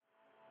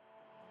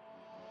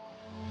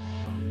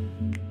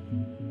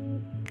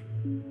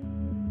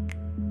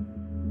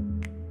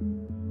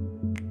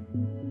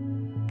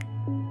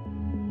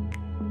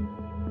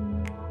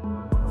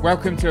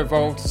Welcome to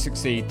Evolve to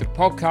Succeed, the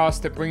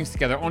podcast that brings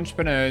together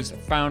entrepreneurs,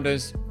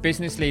 founders,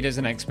 business leaders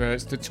and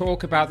experts to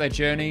talk about their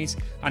journeys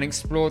and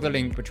explore the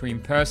link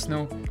between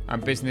personal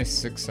and business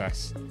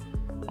success.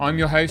 I'm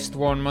your host,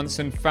 Warren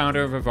Munson,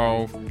 founder of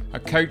Evolve, a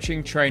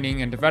coaching,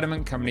 training and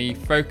development company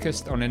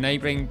focused on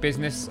enabling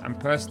business and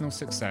personal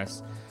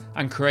success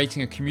and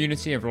creating a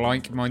community of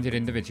like-minded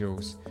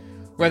individuals.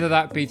 Whether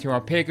that be through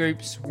our peer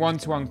groups,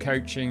 one-to-one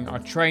coaching, our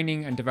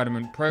training and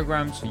development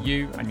programs for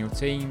you and your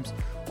teams,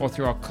 or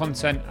through our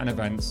content and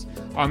events,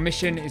 our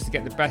mission is to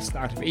get the best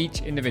out of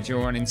each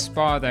individual and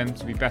inspire them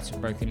to be better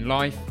both in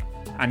life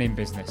and in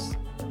business.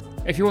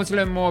 If you want to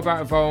learn more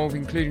about Evolve,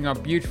 including our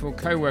beautiful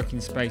co-working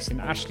space in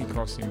Ashley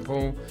Cross in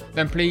Poole,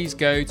 then please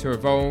go to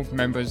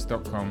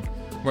evolvemembers.com,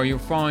 where you'll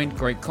find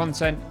great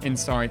content,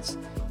 insights,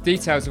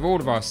 details of all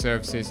of our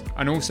services,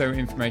 and also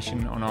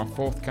information on our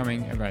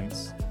forthcoming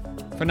events.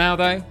 For now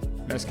though,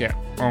 let's get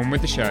on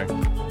with the show.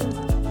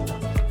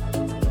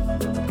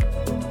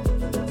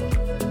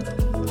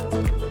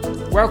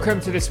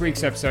 Welcome to this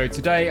week's episode.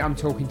 Today I'm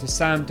talking to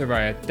Sam De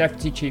Rea,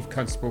 Deputy Chief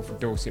Constable for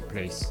Dorset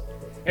Police.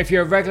 If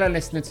you're a regular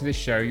listener to this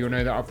show, you'll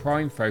know that our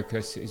prime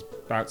focus is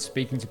about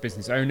speaking to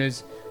business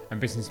owners and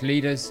business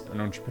leaders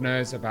and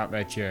entrepreneurs about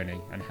their journey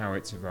and how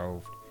it's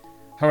evolved.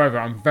 However,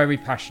 I'm very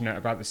passionate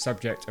about the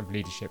subject of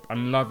leadership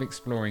and love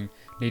exploring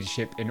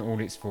leadership in all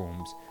its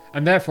forms.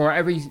 And therefore,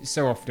 every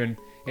so often,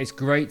 it's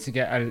great to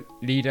get a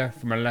leader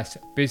from a less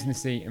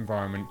businessy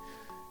environment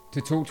to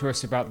talk to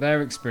us about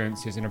their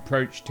experiences and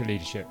approach to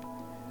leadership.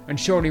 And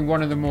surely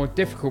one of the more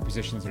difficult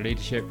positions of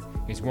leadership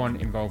is one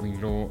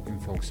involving law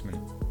enforcement.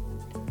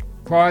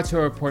 Prior to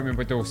her appointment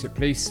with Dorset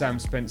Police, Sam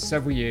spent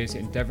several years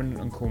in Devon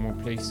and Cornwall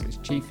Police as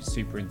Chief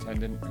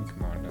Superintendent and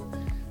Commander,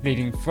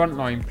 leading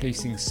frontline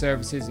policing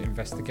services,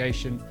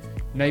 investigation,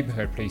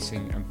 neighbourhood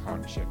policing and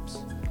partnerships.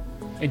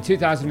 In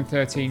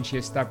 2013, she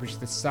established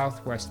the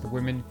South West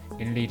Women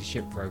in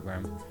Leadership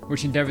programme,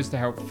 which endeavours to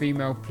help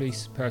female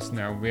police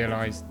personnel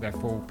realise their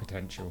full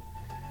potential.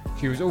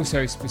 She was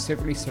also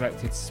specifically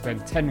selected to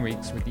spend 10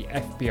 weeks with the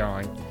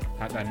FBI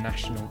at their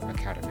National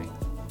Academy.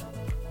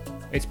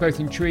 It's both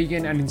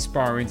intriguing and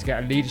inspiring to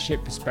get a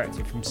leadership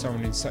perspective from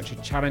someone in such a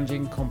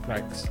challenging,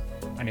 complex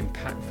and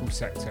impactful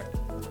sector.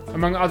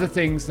 Among other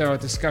things, there are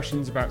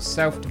discussions about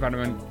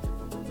self-development,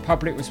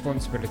 public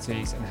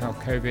responsibilities and how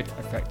COVID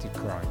affected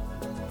crime.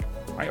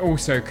 I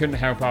also couldn't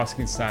help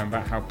asking Sam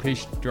about how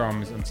police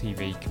dramas on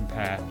TV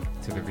compare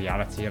to the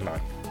reality of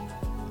life.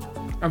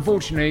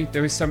 Unfortunately,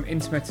 there is some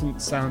intermittent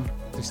sound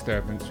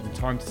disturbance from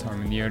time to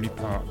time in the early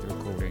part of the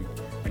recording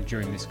and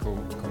during this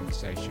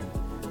conversation,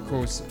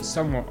 caused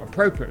somewhat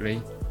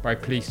appropriately by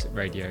police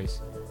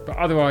radios. But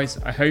otherwise,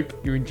 I hope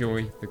you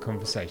enjoy the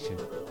conversation.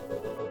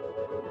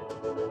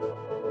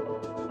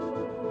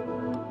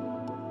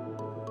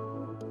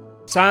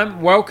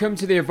 Sam, welcome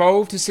to the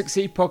Evolve to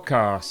Succeed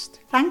podcast.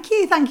 Thank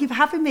you for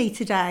having me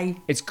today.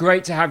 It's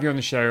great to have you on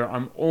the show.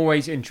 I'm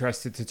always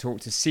interested to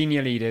talk to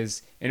senior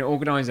leaders in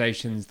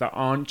organisations that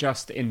aren't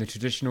just in the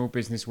traditional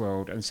business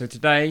world. And so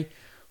today,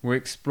 we're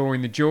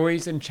exploring the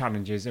joys and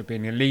challenges of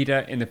being a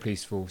leader in the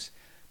police force,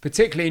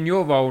 particularly in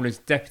your role as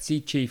Deputy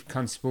Chief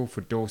Constable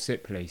for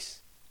Dorset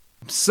Police.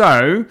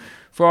 So,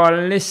 for our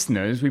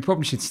listeners, we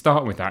probably should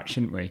start with that,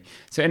 shouldn't we?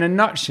 So in a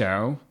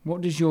nutshell,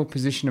 what does your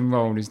position and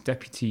role as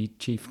Deputy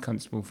Chief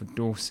Constable for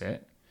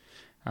Dorset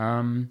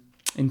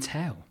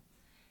entail?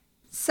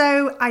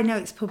 So I know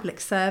it's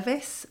public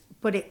service,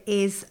 but it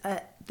is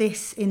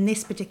in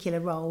this particular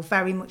role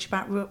very much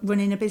about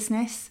running a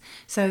business.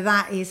 So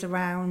that is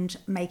around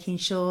making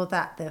sure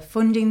that the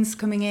funding's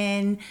coming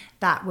in,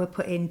 that we're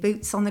putting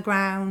boots on the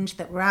ground,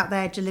 that we're out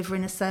there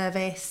delivering a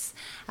service.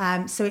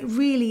 So it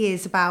really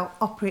is about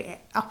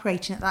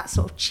operating at that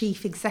sort of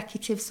chief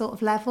executive sort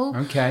of level.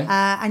 Okay.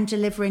 And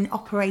delivering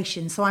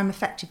operations. So I'm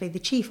effectively the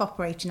chief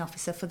operating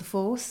officer for the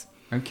force.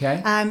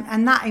 Okay.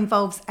 And that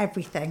involves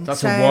everything.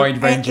 That's a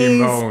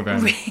wide-ranging role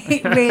then.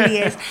 It really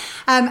is.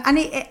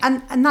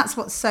 And that's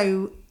what's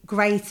so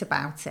great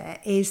about it,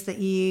 is that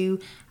you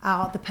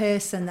are the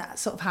person that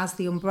sort of has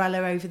the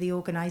umbrella over the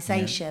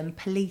organisation,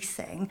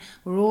 policing.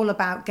 We're all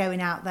about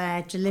going out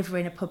there,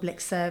 delivering a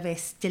public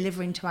service,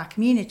 delivering to our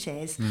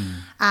communities.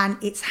 And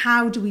it's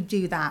how do we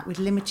do that with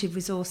limited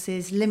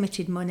resources,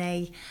 limited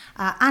money,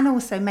 and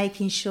also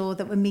making sure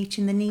that we're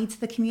meeting the needs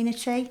of the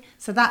community.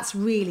 So that's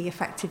really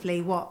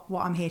effectively what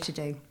I'm here to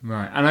do.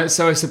 Right. And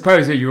so I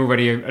suppose that you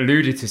already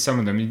alluded to some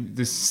of them.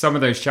 There's some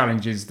of those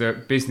challenges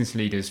that business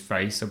leaders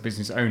face or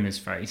business owners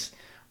face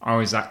are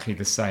exactly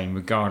the same,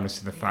 regardless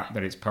of the fact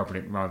that it's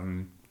public rather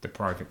than the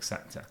private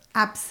sector.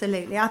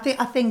 Absolutely. I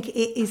think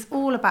it is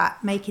all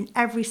about making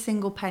every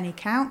single penny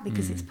count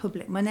because it's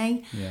public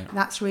money. Yeah.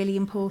 That's really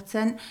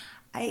important.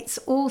 It's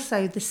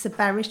also the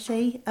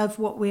severity of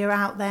what we're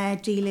out there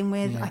dealing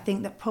with, I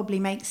think, that probably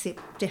makes it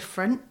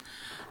different.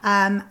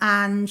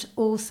 and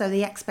also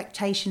the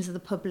expectations of the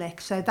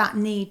public. So that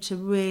need to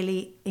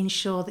really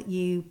ensure that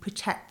you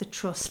protect the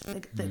trust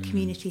that the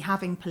community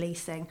have in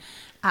policing,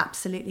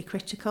 absolutely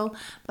critical.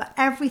 But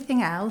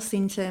everything else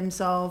in terms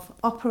of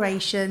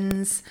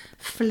operations,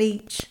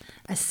 fleet,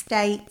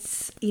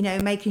 estates,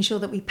 making sure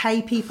that we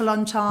pay people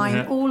on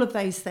time, all of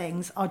those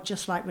things are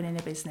just like running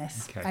a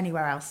business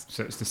anywhere else.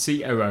 So it's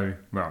the COO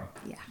role.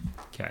 Yeah.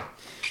 Okay.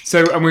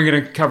 So, and we're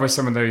going to cover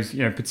some of those,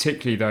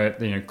 particularly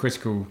the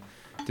critical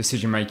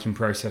decision-making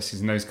processes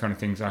and those kind of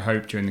things, I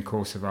hope, during the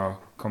course of our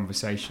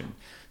conversation.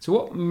 So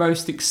what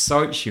most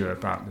excites you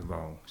about the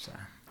role, Sam?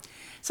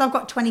 So I've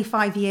got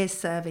 25 years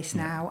service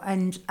now,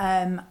 and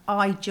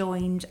I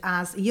joined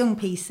as a young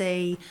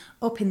PC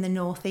up in the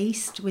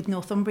northeast with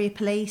Northumbria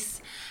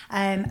Police,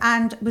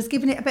 and was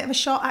given it a bit of a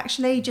shot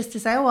actually, just to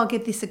say, I'll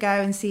give this a go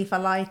and see if I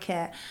like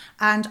it.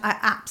 And I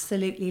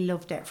absolutely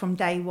loved it from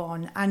day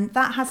one, and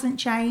that hasn't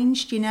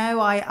changed.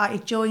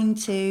 I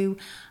joined to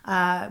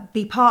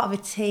be part of a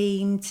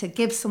team, to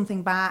give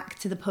something back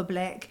to the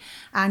public,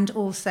 and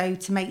also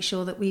to make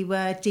sure that we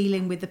were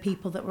dealing with the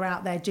people that were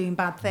out there doing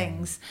bad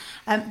things.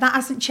 That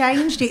hasn't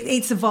changed.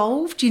 It's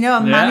evolved.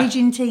 I'm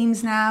managing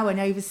teams now and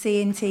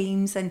overseeing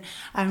teams, and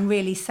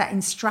really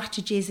setting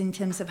strategies in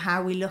terms of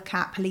how we look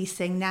at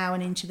policing now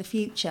and into the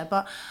future.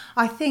 But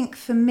I think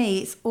for me,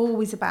 it's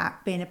always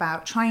been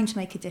about trying to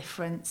make a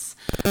difference,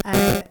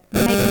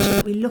 making sure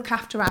that we look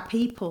after our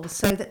people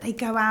so that they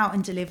go out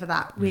and deliver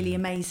that really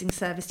amazing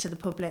service to the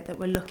public that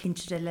we're looking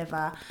to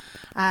deliver.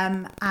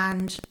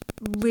 And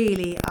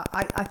really,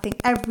 I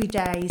think every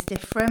day is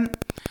different.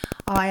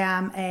 I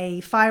am a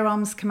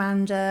firearms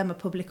commander, I'm a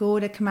public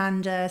order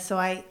commander, so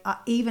I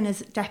even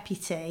as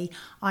deputy,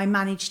 I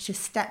managed to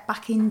step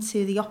back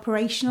into the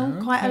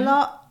operational quite a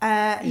lot.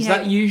 Is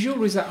that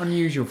usual, or is that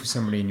unusual for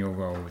somebody in your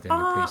role within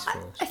the police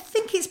force? I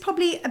think it's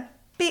probably a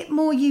bit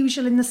more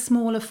usual in the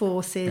smaller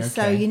forces.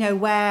 So,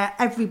 where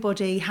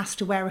everybody has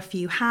to wear a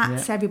few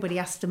hats, everybody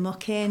has to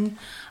muck in.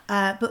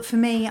 But for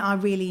me, I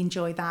really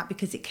enjoy that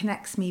because it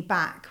connects me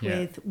back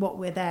with what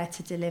we're there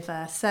to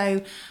deliver.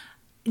 So,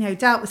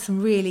 dealt with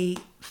some really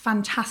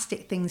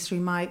fantastic things through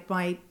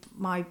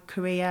my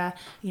career,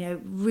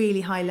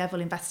 really high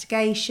level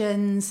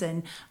investigations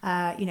and,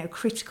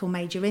 critical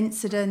major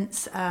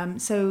incidents.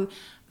 So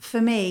for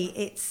me,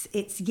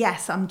 it's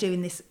yes, I'm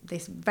doing this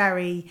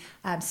very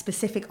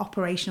specific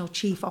operational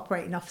chief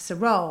operating officer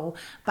role,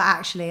 but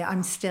actually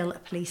I'm still a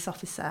police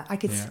officer.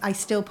 I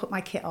still put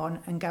my kit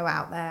on and go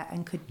out there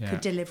and could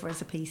deliver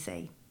as a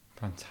PC.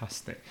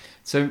 Fantastic.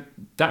 So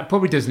that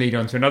probably does lead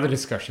on to another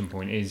discussion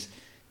point is,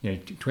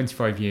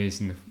 25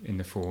 years in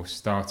the force,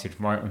 started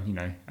right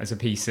on, as a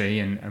PC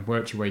and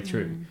worked your way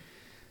through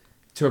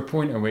to a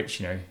point at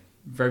which,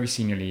 very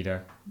senior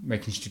leader,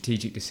 making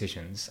strategic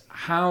decisions.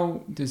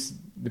 How does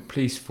the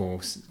police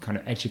force kind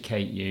of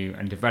educate you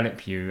and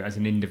develop you as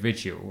an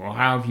individual? Or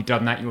how have you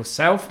done that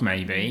yourself,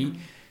 maybe,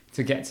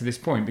 to get to this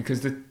point? Because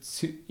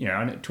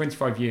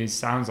 25 years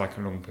sounds like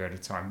a long period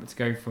of time, but to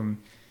go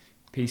from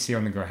PC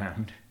on the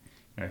ground,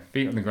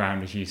 feet on the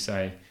ground, as you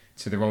say,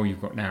 to the role you've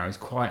got now is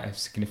quite a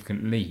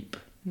significant leap.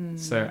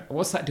 So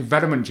what's that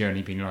development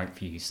journey been like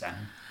for you, Sam?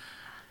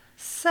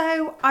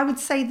 So I would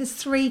say there's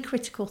three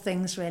critical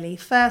things really.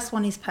 First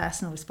one is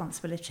personal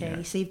responsibility.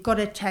 Yeah. So you've got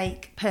to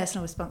take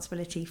personal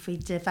responsibility for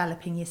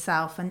developing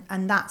yourself,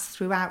 and that's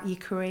throughout your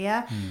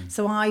career.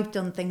 So I've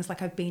done things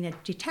like I've been a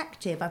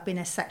detective, I've been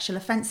a sexual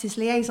offences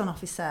liaison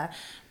officer.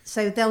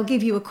 So they'll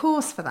give you a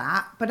course for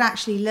that, but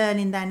actually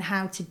learning then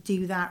how to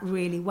do that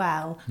really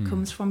well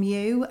comes from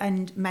you,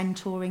 and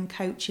mentoring,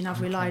 coaching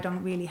I've relied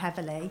on really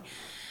heavily.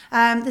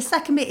 The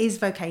second bit is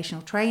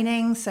vocational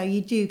training. So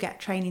you do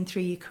get training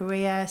through your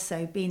career.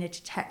 So being a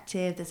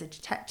detective, there's a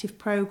detective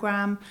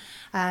program.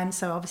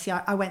 So obviously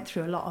I went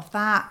through a lot of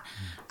that.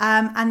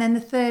 And then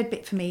the third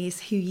bit for me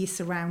is who you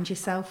surround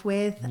yourself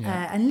with,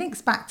 and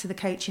links back to the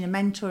coaching and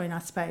mentoring, I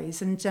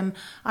suppose. And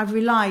I've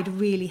relied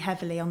really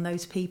heavily on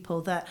those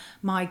people, that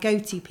my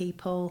go-to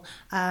people,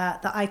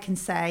 that I can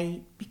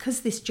say,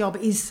 because this job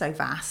is so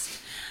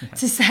vast,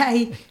 to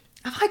say,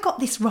 have I got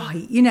this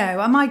right?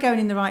 Am I going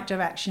in the right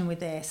direction with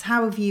this?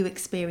 How have you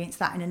experienced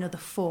that in another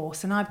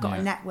force? And I've got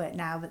a network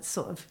now that's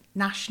sort of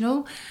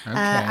national,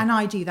 and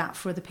I do that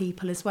for other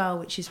people as well,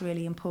 which is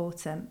really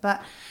important.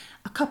 But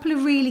a couple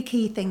of really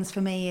key things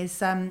for me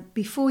is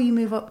before you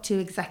move up to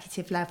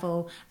executive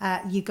level,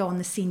 you go on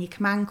the senior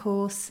command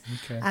course,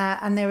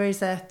 and there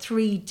is a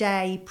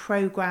 3-day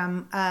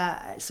program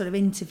sort of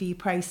interview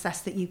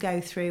process that you go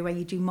through where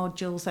you do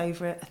modules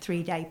over a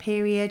 3-day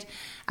period,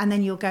 and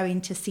then you'll go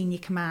into senior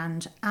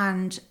command.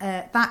 And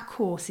that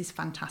course is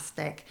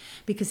fantastic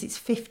because it's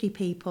 50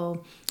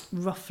 people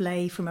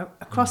roughly from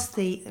across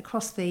the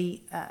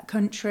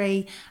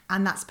country,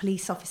 and that's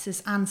police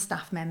officers and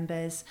staff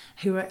members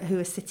who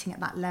are sitting at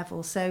that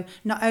level. So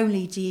not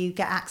only do you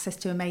get access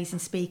to amazing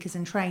speakers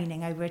and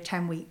training over a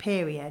 10-week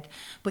period,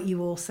 but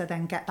you also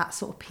then get that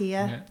sort of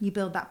peer, you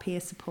build that peer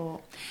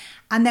support.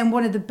 And then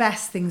one of the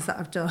best things that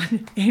I've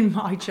done in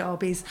my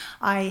job is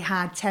I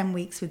had 10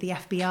 weeks with the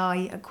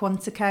FBI at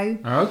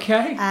Quantico.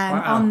 Okay.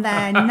 Wow. On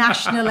their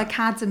National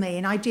Academy.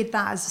 And I did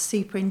that as a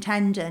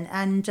superintendent.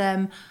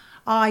 And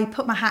I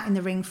put my hat in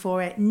the ring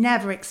for it,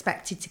 never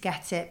expected to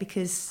get it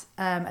because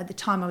at the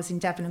time I was in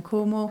Devon and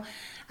Cornwall,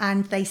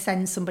 and they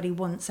send somebody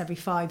once every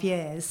 5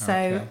 years.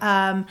 So,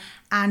 and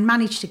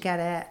managed to get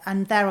it.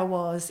 And there I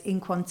was in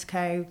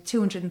Quantico,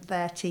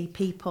 230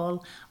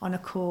 people on a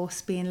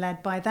course being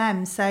led by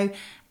them. So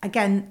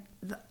again,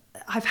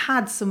 I've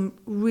had some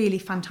really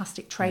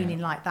fantastic training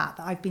like that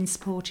I've been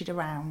supported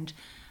around.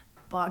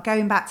 But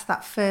going back to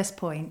that first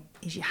point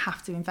is you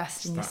have to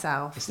invest in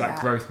yourself. It's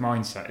that growth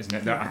mindset, isn't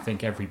it? That I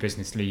think every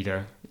business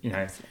leader,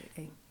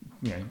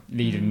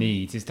 leader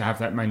needs, is to have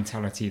that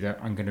mentality that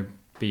I'm going to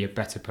be a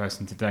better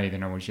person today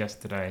than I was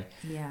yesterday.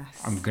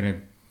 Yes. I'm going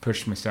to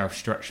push myself,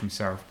 stretch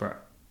myself,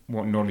 but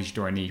what knowledge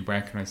do I need?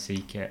 Where can I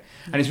seek it?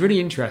 And it's really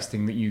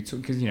interesting that you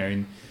took, because,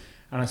 and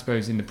I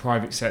suppose in the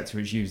private sector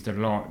it's used a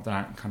lot,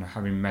 that kind of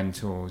having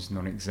mentors,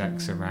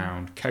 non-execs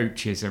around,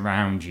 coaches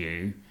around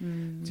you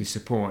to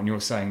support. And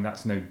you're saying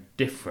that's no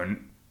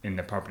different in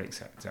the public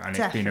sector. And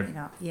Definitely it's been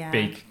not.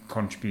 big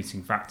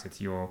contributing factor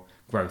to your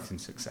growth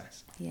and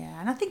success. Yeah,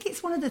 and I think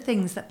it's one of the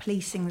things that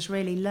policing's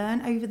really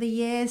learned over the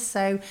years.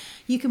 So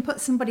you can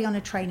put somebody on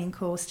a training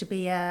course to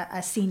be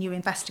a senior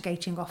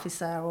investigating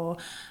officer, or,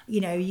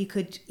 you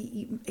could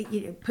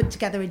put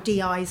together a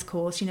DI's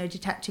course,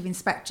 detective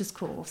inspector's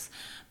course.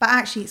 But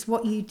actually it's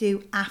what you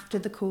do after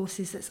the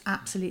courses that's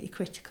absolutely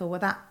critical, where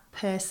that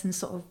person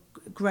sort of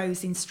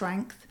grows in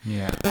strength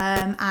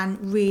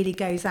and really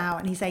goes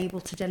out and is able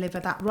to deliver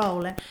that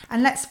role.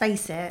 And let's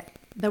face it,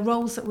 the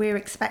roles that we're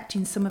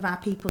expecting some of our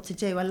people to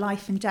do are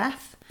life and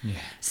death. Yeah.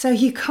 So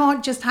you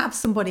can't just have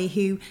somebody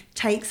who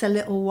takes a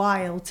little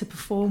while to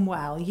perform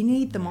well. You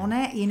need them on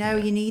it, you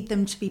need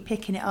them to be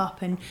picking it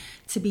up and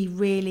to be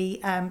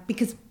really,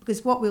 because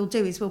what we'll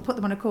do is we'll put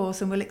them on a course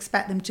and we'll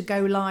expect them to go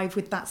live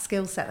with that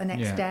skill set the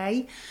next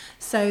day.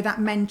 So that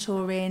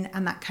mentoring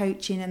and that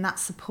coaching and that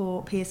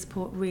support, peer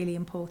support, really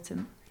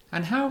important.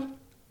 And how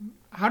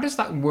does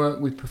that work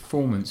with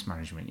performance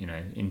management,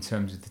 in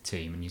terms of the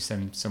team? And you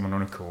send someone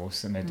on a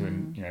course and they're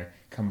doing,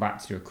 come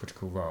back to do a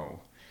critical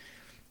role,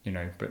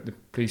 but the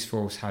police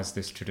force has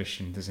this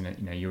tradition, doesn't it?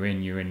 You're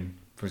in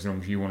for as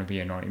long as you want to be,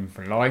 and not in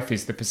for life,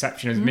 is the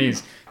perception as me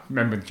as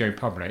member of the Joe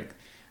Public.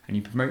 And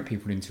you promote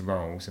people into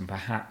roles and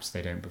perhaps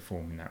they don't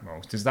perform in that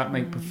role. Does that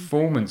make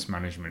performance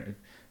management of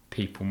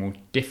people more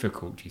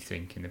difficult, do you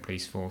think, in the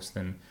police force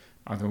than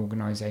other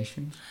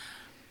organisations?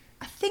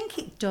 I think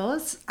it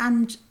does,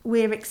 and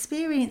we're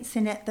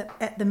experiencing it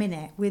at the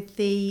minute with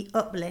the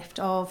uplift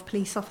of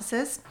police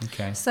officers.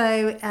 Okay.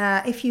 So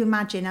if you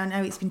imagine, I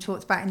know it's been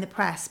talked about in the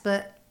press,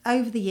 but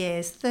over the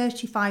years,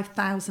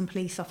 35,000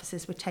 police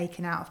officers were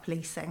taken out of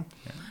policing.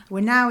 Yeah.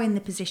 We're now in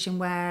the position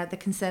where the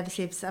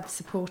Conservatives have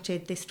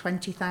supported this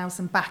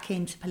 20,000 back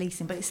into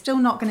policing, but it's still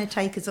not going to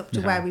take us up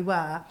to where we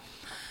were.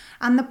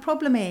 And the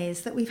problem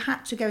is that we've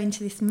had to go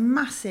into this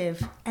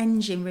massive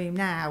engine room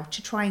now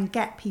to try and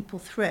get people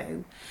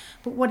through.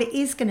 But what it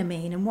is going to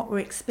mean, and what we're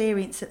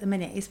experiencing at the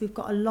minute, is we've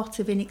got a lot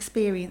of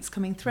inexperience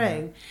coming through.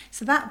 Yeah.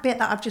 So that bit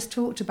that I've just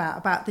talked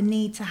about the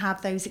need to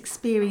have those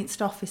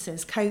experienced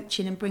officers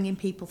coaching and bringing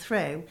people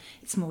through,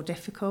 it's more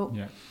difficult.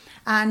 Yeah.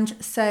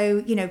 And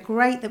so,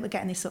 great that we're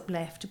getting this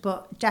uplift,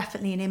 but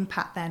definitely an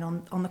impact then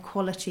on the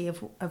quality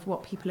of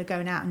what people are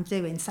going out and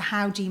doing. So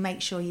how do you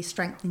make sure you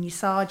strengthen your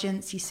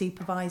sergeants, your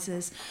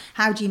supervisors?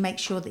 How do you make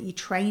sure that your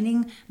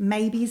training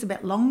maybe is a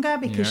bit longer,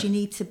 because you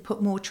need to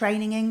put more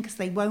training in because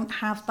they won't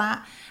have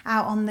that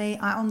out on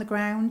the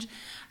ground.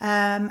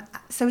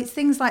 So it's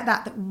things like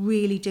that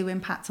really do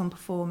impact on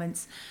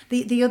performance.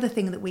 The other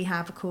thing that we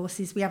have, of course,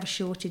 is we have a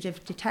shortage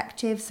of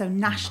detectives. So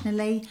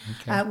nationally,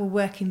 we're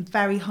working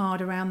very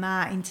hard around that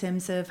in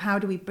terms of how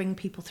do we bring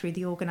people through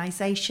the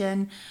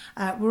organisation.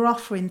 We're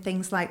offering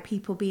things like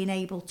people being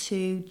able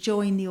to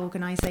join the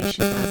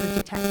organisation as a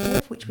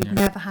detective, which we've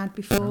never had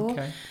before.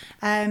 Okay.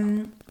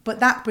 But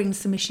that brings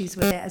some issues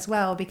with it as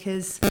well,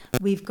 because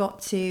we've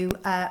got to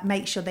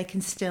make sure they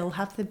can still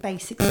have the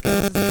basic skills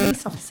as a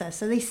police officer.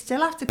 So they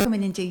still have to come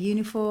in and do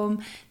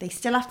uniform. They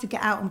still have to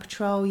get out on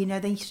patrol.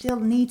 They still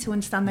need to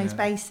understand those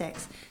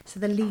basics.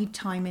 So the lead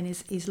time in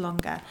is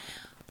longer.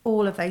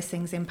 All of those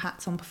things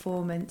impact on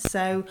performance.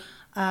 So,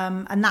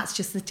 and that's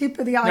just the tip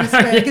of the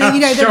iceberg.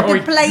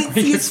 The plates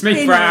you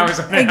spin. For hours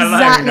on it.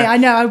 Exactly. I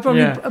know. I'll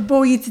probably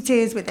bore you to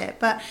tears with it.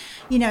 But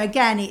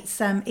again,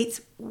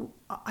 it's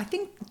I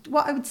think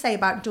what I would say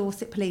about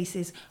Dorset Police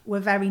is we're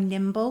very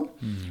nimble.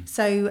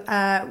 So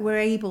we're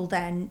able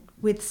then,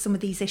 with some of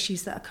these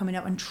issues that are coming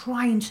up, and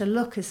trying to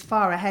look as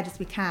far ahead as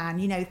we can,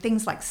 you know,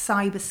 things like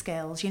cyber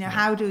skills, you know,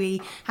 how do we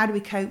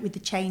cope with the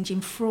change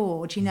in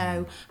fraud, you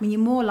know? I mean,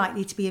 you're more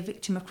likely to be a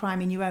victim of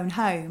crime in your own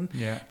home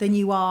than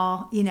you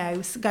are, you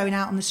know, going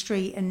out on the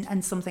street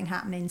and something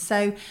happening.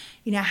 So,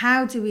 you know,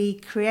 how do we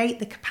create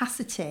the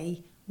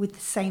capacity with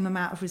the same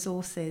amount of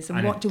resources,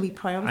 and what do we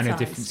prioritise? And a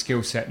different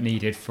skill set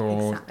needed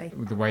for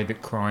the way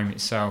that crime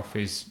itself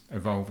is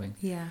evolving.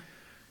 Yeah.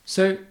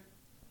 So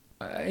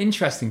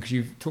interesting, because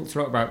you've talked a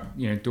lot about,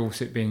 you know,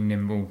 Dorset being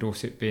nimble,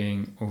 Dorset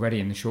being already,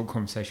 in the short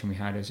conversation we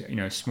had, as, you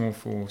know, a small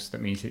force.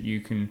 That means that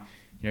you can,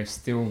 you know,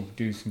 still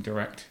do some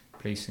direct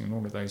policing and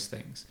all of those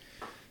things.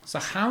 So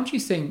how do you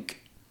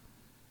think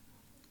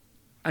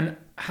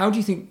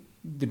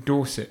the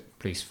Dorset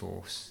police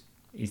force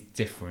is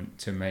different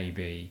to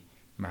maybe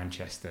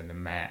Manchester, the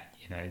Met,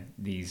 you know,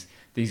 these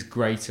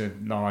greater,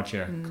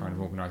 larger kind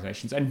of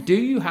organisations? And do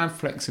you have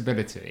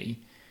flexibility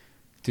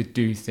to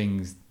do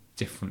things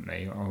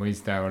differently, or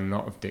is there a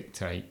lot of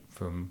dictate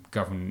from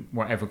government,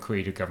 whatever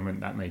creed of government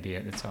that may be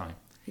at the time?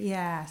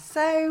 Yeah,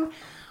 so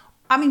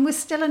I mean, we're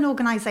still an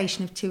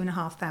organisation of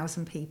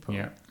 2,500 people.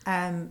 Yeah.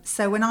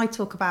 So when I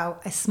talk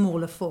about a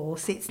smaller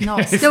force, it's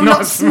not still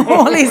not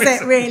small, is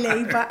it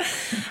really? But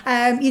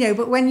you know,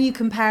 but when you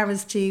compare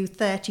us to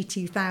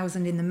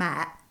 32,000 in the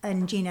Met,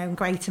 and, you know, in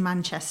Greater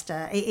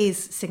Manchester, it is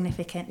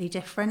significantly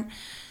different.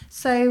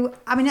 So,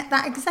 I mean, at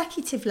that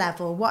executive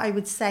level, what I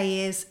would say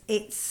is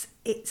it's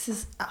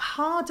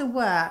harder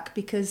work,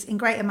 because in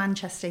Greater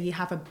Manchester you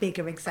have a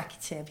bigger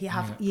executive. You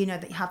have, you know,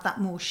 that you have that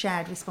more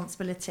shared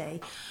responsibility.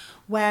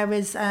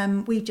 Whereas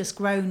we've just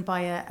grown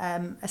by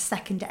a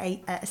second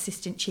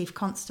assistant chief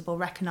constable,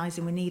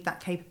 recognising we need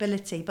that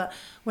capability. But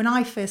when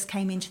I first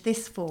came into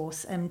this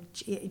force,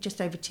 just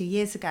over 2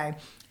 years ago,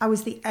 I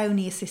was the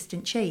only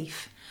assistant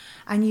chief.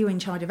 And you were in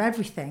charge of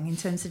everything in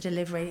terms of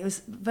delivery. It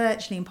was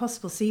virtually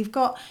impossible. So you've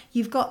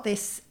got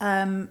this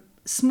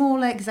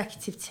smaller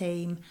executive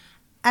team,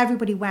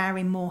 everybody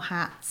wearing more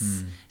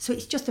hats. So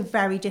it's just a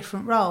very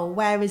different role.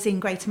 Whereas in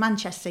Greater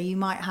Manchester, you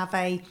might have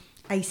a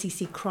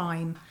ACC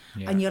crime,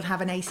 and you'll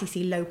have an ACC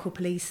local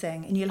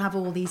policing, and you'll have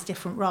all these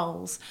different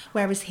roles.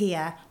 Whereas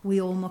here, we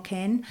all muck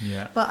in.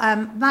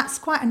 But that's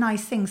quite a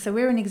nice thing. So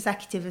we're an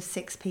executive of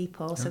 6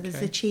 people. So there's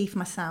the chief,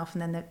 myself,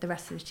 and then the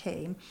rest of the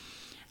team.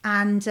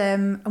 And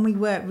we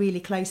work really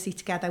closely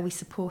together. We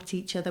support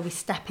each other. We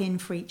step in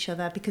for each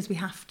other because we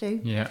have to.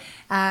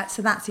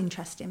 So that's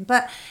interesting.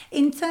 But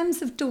in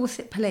terms of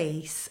Dorset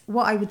Police,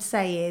 what I would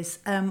say is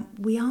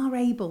we are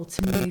able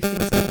to move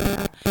things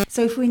quicker.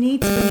 So if we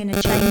need to bring in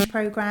a change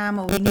programme,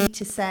 or we need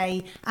to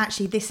say,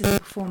 actually, this is a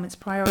performance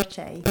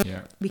priority,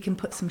 we can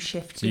put some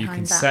shift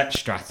behind that. So you can set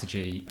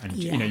strategy, and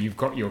you know, you've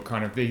got your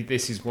kind of,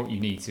 this is what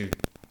you need to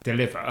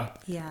deliver,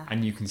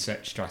 and you can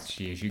set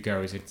strategy as you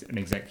go as an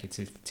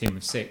executive team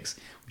of 6,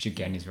 which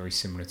again is very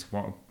similar to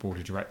what a board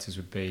of directors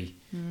would be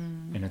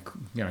in a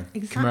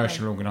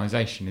commercial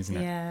organisation, isn't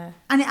it?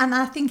 And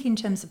I think in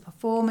terms of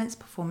performance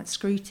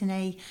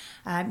scrutiny,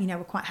 you know,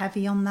 we're quite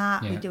heavy on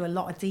that. We do a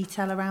lot of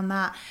detail around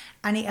that,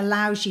 and it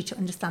allows you to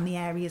understand the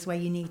areas where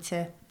you need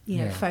to, you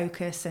know,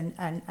 focus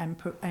and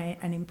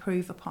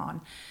improve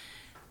upon.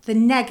 The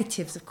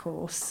negatives, of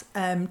course,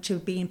 to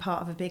being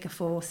part of a bigger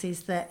force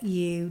is that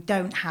you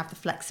don't have the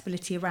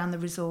flexibility around the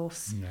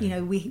resource. You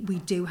know,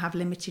 we do have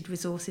limited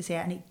resources here,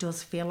 and it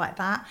does feel like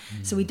that.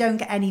 So we don't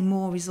get any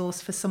more resource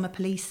for summer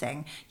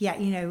policing. Yet,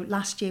 you know,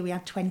 last year we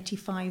had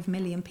 25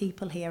 million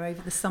people here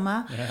over the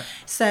summer.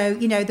 So,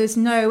 you know, there's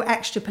no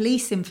extra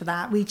policing for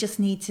that. We just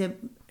need to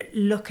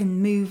look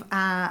and move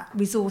our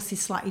resources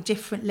slightly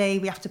differently.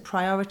 We have to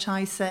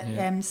prioritise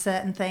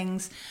certain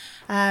things.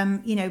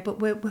 You know, but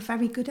we're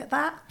very good at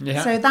that.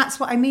 So that's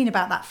what I mean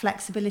about that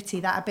flexibility,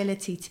 that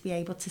ability to be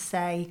able to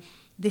say,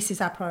 this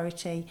is our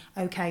priority.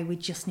 Okay, we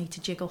just need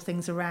to jiggle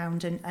things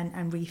around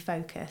and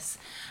refocus.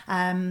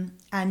 I'm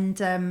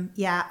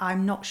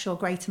not sure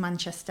Greater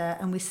Manchester,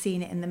 and we've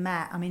seen it in the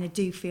Met. I mean, I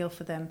do feel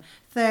for them.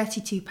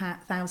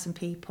 32,000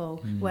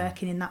 people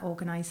working in that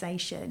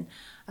organisation.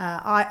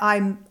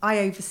 I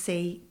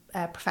oversee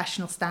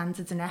professional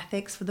standards and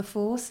ethics for the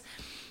force.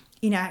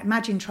 You know,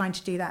 imagine trying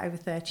to do that over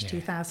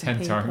 32,000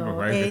 people.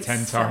 Over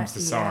 10 times the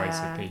size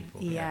of people.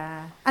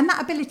 And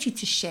that ability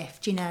to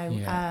shift, you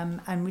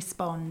know, and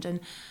respond.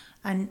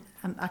 And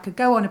I could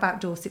go on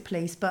about Dorset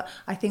Police, but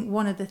I think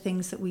one of the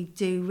things that we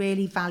do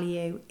really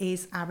value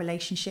is our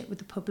relationship with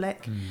the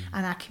public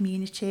and our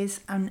communities.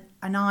 And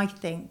I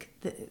think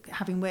that,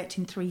 having worked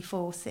in 3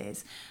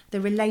 forces,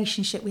 the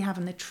relationship we have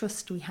and the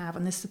trust we have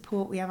and the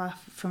support we have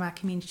from our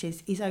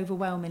communities is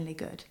overwhelmingly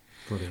good.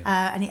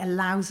 And it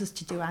allows us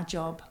to do our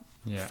job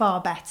far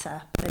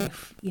better than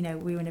if, you know,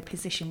 we were in a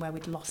position where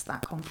we'd lost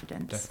that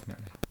confidence.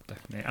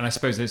 Definitely. And I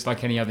suppose it's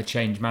like any other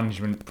change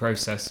management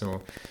process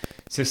or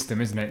system,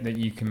 isn't it, that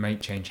you can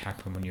make change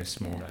happen when you're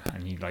smaller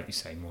and you, like you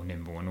say, more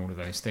nimble and all of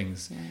those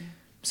things.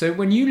 So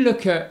when you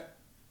look at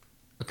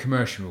a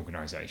commercial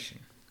organisation,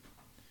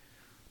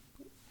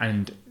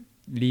 and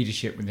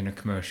leadership within a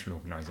commercial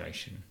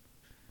organisation.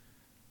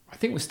 I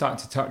think we're starting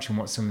to touch on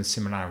what some of the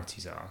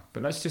similarities are,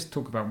 but let's just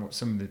talk about what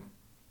some of the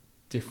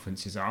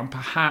differences are, and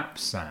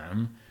perhaps,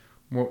 Sam,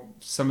 what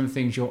some of the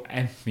things you're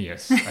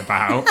envious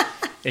about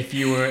if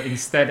you were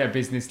instead a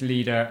business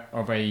leader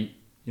of a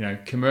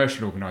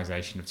commercial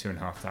organisation of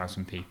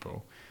 2,500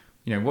 people.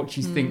 What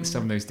do you think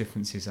some of those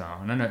differences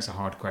are? And I know it's a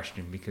hard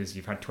question because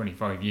you've had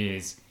 25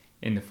 years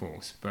in the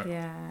force, but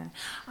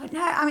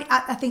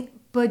I think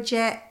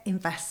budget,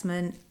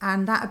 investment,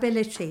 and that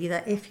ability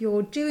that if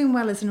you're doing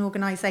well as an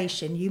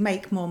organisation, you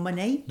make more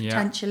money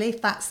potentially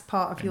if that's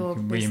part of your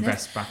business.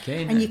 Reinvest back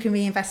in, and you can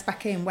reinvest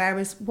back in.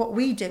 Whereas what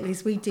we do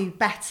is we do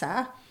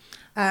better.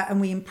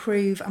 And we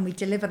improve and we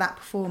deliver that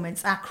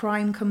performance. Our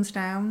crime comes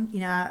down.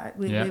 I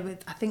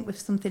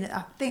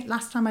think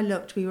last time I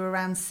looked, we were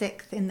around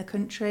 6th in the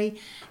country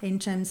in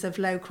terms of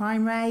low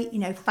crime rate.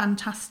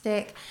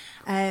 Fantastic.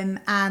 And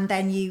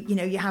then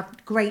you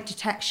have great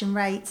detection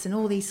rates and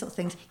all these sort of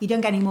things. You don't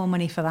get any more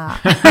money for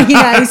that.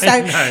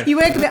 So no. You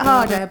work a bit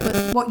harder,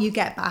 but what you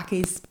get back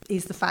is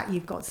the fact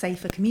you've got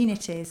safer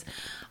communities.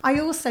 I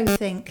also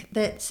think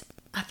that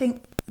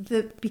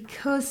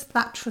because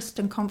that trust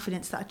and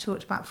confidence that I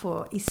talked about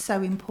before is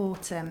so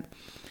important,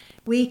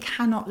 we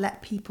cannot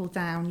let people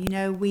down.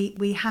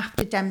 We have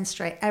to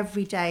demonstrate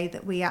every day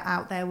that we are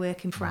out there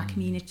working for our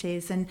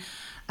communities, and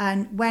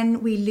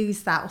when we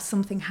lose that or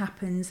something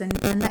happens, and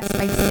let's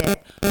face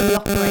it, we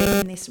operate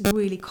in this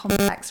really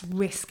complex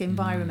risk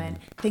environment,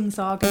 things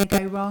are going to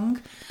go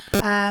wrong,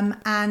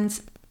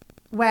 and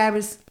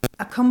whereas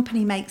a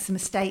company makes a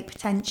mistake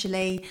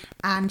potentially,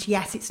 and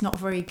yes, it's not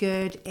very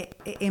good,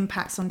 it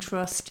impacts on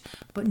trust,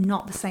 but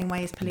not the same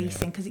way as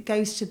policing, because it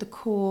goes to the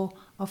core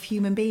of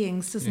human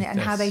beings, doesn't it? And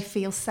how they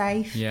feel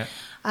safe. So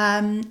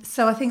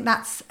I think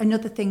that's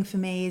another thing for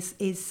me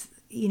is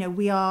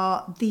we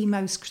are the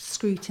most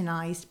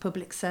scrutinised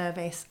public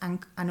service and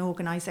an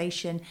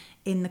organisation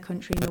in the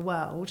country, in the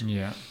world.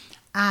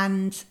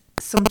 And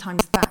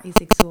sometimes that is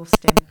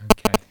exhausting.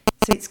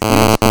 So it's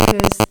good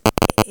because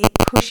it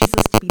pushes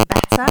us to be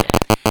better,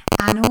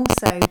 and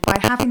also by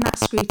having that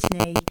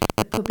scrutiny,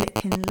 the public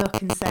can look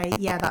and say,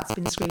 yeah, that's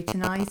been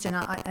scrutinised and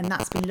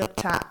that's been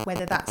looked at,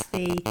 whether that's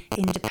the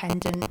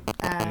independent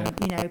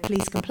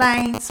police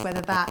complaints,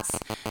 whether that's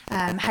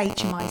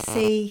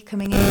HMIC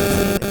coming in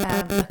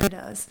to look at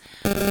us.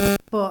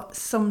 But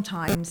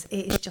sometimes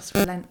it is just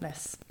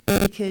relentless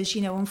because,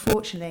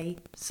 unfortunately,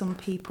 some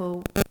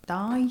people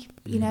die,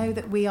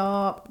 that we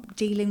are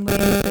dealing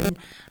with,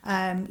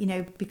 and,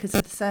 because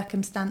of the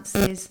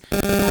circumstances,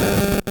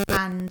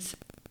 and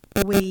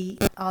we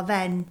are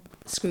then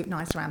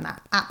scrutinised around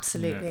that.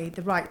 Absolutely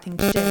the right thing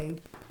to do,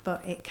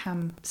 but it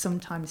can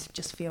sometimes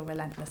just feel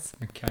relentless.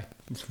 Okay,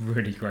 that's a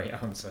really great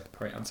answer.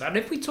 And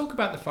if we talk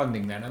about the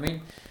funding then, I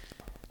mean,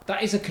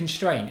 that is a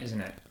constraint,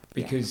 isn't it?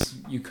 Because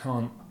you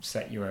can't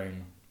set your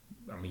own,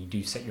 you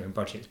do set your own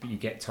budgets, but you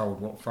get told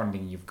what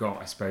funding you've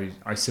got, I suppose,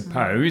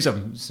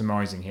 I'm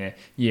surmising here,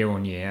 year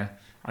on year,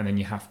 and then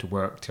you have to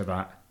work to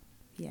that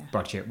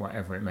budget,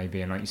 whatever it may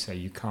be. And like you say,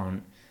 you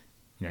can't,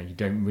 you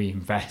don't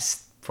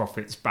reinvest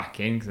profits back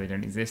in because they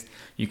don't exist.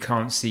 You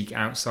can't seek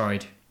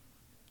outside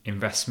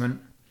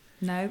investment.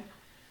 No.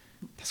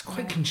 That's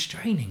quite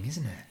constraining,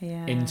 isn't it?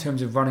 Yeah. In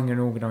terms of running an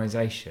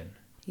organisation.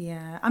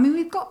 Yeah,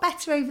 we've got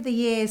better over the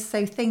years.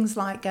 So things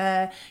like,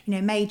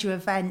 major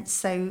events.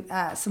 So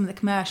some of the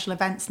commercial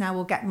events now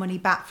will get money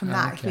back from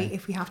that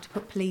if we have to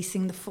put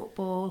policing, the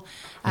football,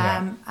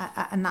 and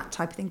that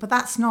type of thing. But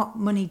that's not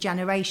money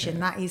generation.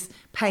 That is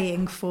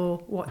paying for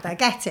what they're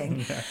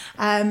getting.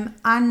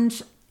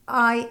 And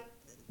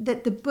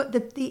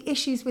the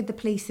issues with the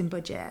policing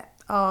budget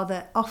are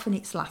that often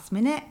it's last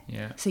minute.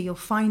 So you'll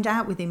find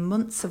out within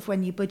months of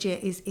when your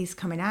budget is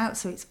coming out.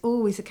 So it's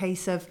always a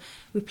case of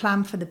we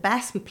plan for the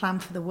best, we plan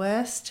for the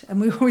worst,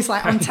 and we're always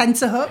like on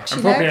tenterhooks.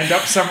 And probably end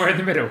up somewhere in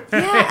the middle.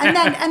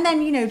 and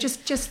then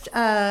just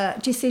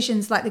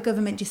decisions like the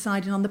government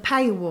deciding on the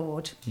pay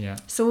award.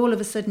 So all of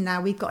a sudden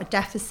now we've got a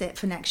deficit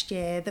for next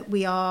year that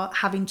we are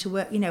having to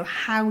work.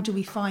 How do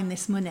we find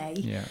this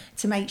money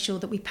to make sure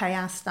that we pay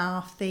our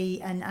staff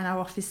and our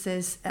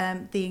officers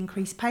the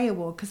increased pay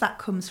award, because that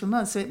comes from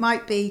us. So it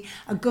might be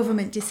a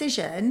government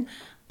decision,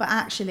 but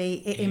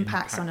actually it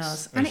impacts on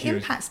us, and it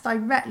impacts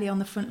directly on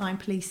the frontline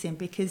policing,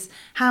 because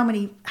how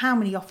many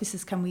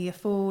officers can we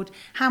afford?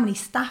 How many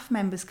staff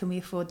members can we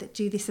afford that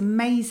do this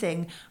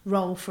amazing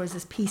role for us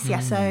as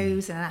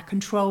PCSOs and our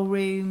control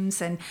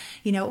rooms, and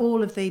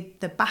all of the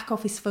back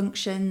office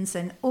functions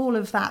and all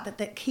of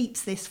that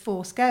keeps this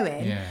force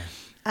going.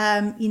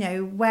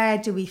 Where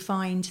do we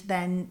find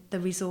then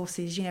the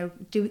resources?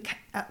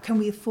 Can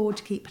we afford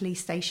to keep police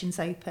stations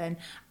open?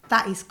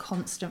 That is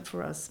constant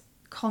for us.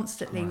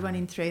 Constantly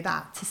running through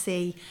that to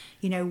see,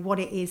 what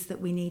it is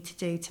that we need to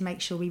do to make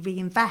sure we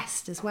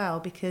reinvest as well,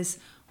 because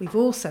we've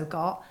also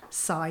got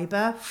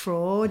cyber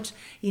fraud,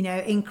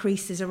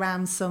 increases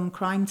around some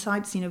crime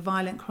types,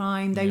 violent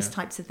crime, those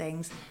types of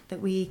things that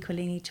we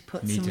equally need to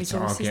put some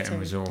resources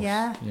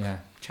to.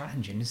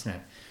 Challenging, isn't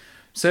it?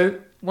 So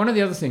one of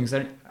the other things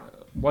that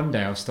one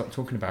day I'll stop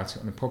talking about it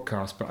on the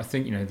podcast. But I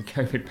think, you know, the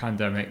COVID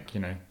pandemic,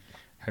 you know,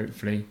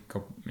 hopefully,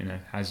 God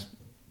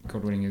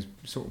willing, is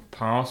sort of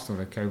passed,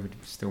 although COVID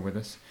is still with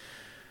us.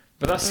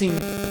 But that's seen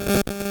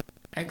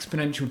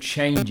exponential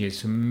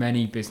changes for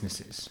many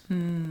businesses,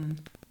 and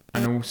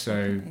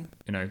also,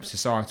 you know,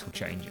 societal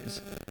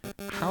changes.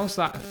 How's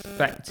that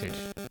affected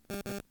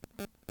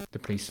the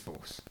police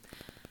force?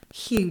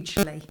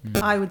 Hugely.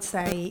 I would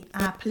say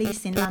our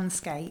policing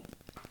landscape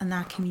and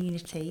our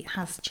community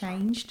has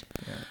changed.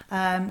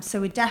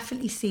 So we're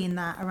definitely seeing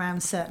that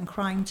around certain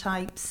crime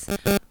types.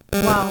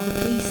 While the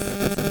police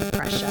is under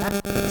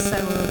pressure, so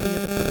are all the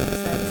other public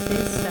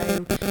services.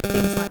 So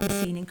things like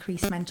we're seeing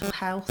increased mental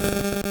health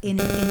in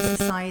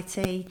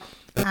society,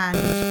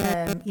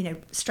 and you know,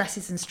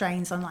 stresses and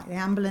strains on like the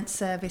ambulance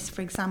service,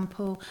 for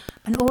example,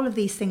 and all of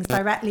these things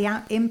directly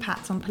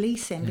impact on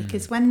policing,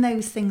 because when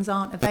those things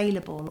aren't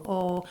available,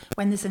 or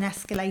when there's an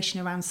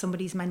escalation around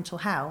somebody's mental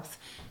health,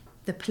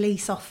 the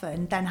police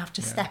often then have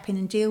to step in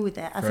and deal with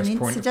it as First an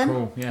point of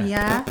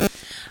incident.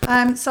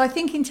 call, So I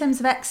think in terms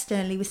of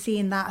externally, we're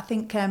seeing that. I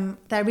think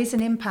there is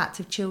an impact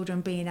of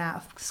children being out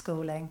of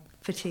schooling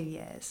for 2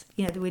 years.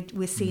 You know,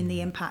 we're seeing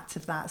the impact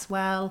of that as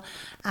well,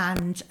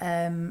 and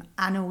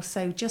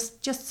also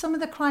just some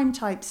of the crime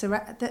types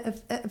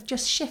that have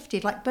just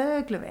shifted, like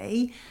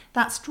burglary.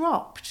 That's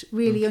dropped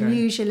really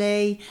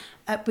unusually.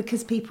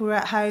 Because people were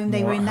at home,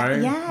 they were in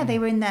there. They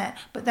were in there.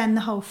 But then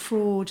the whole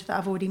fraud that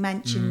I've already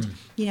mentioned,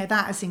 you know,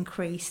 that has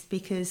increased,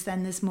 because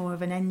then there's more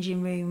of an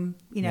engine room,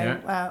 you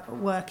know,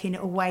 working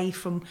away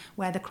from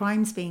where the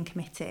crime's being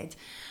committed.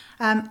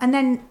 And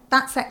then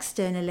that's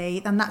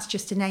externally, and that's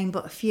just to name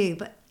but a few.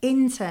 But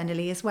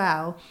internally as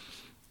well,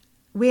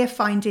 we're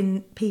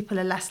finding people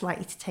are less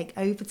likely to take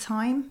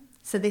overtime.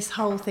 So this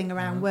whole thing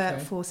around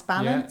workforce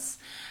balance,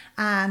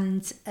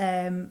 and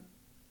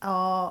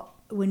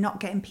we're not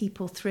getting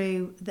people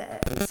through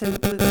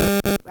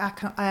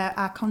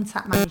our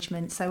contact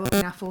management. So up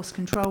in our force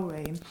control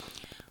room,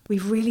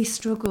 we've really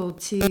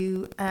struggled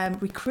to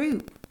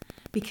recruit,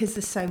 because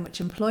there's so much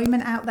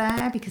employment out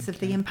there because of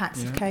the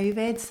impacts of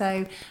COVID.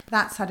 So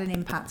that's had an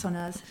impact on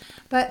us.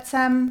 But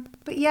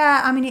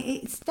yeah, I mean,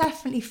 it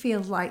definitely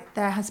feels like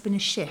there has been a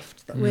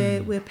shift, that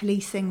we're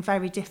policing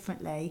very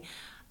differently.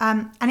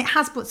 And it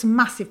has brought some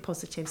massive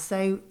positives.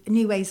 So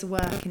new ways of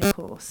working, of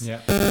course.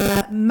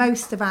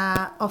 Most of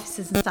our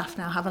officers and staff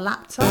now have a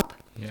laptop.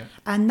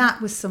 And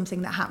that was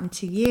something that happened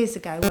 2 years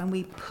ago, when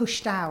we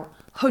pushed out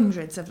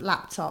hundreds of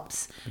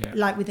laptops,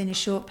 like within a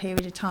short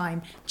period of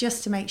time,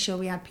 just to make sure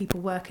we had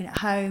people working at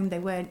home, they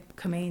weren't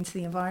coming into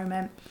the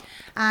environment.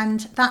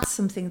 And that's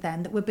something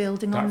then that we're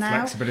building on now. That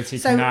flexibility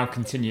can now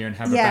continue and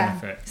have a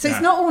benefit. So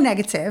it's not all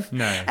negative.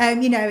 No.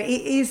 You know,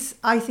 it is,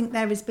 I think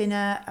there has been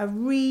a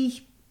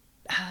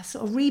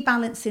sort of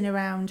rebalancing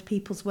around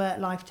people's work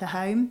life to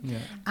home,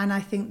 and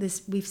I think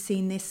we've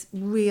seen this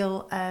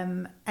real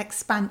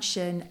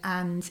expansion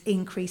and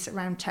increase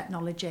around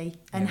technology,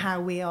 and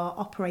how we are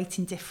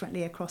operating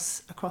differently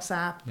across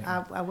our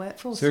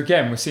workforce. So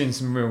again, we're seeing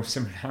some real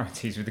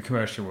similarities with the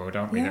commercial world,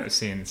 aren't we? That are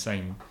seeing the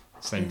same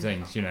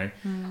things, you know.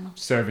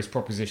 Service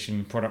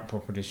proposition, product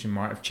proposition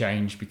might have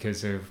changed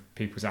because of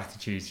people's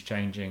attitudes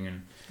changing,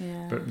 and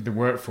but the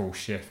workforce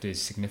shift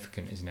is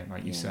significant, isn't it?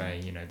 Like you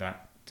say, you know,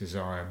 that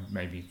desire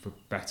maybe for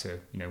better,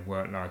 you know,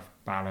 work-life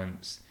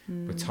balance,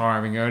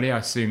 retiring early. I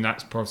assume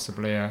that's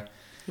possibly a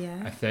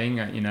thing,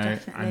 you know,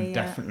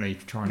 definitely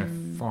trying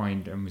to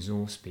find and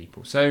resource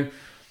people. So, you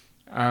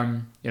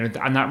know,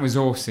 and that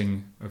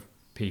resourcing of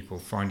people,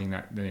 finding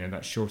that, you know,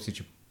 that shortage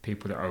of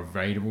people that are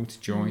available to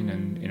join,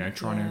 and, you know,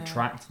 trying to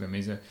attract them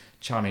is a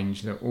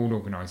challenge that all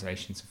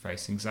organisations are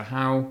facing. So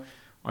how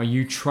are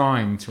you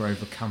trying to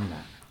overcome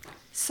that?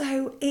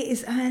 So it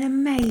is an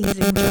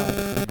amazing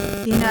job.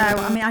 You know,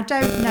 I mean, I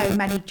don't know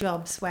many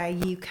jobs where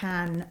you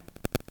can,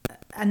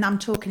 and I'm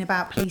talking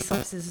about police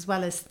officers as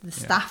well as the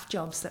staff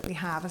jobs that we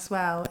have as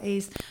well,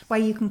 is where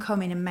you can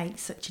come in and make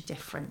such a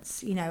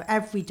difference. You know,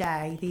 every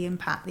day the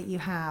impact that you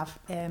have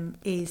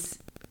is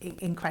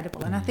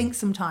incredible. And I think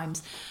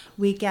sometimes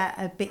we get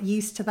a bit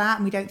used to that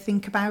and we don't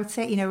think about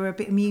it. You know, we're a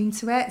bit immune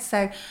to it.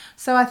 So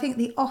I think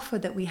the offer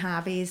that we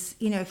have is,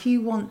 you know, if you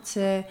want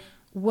to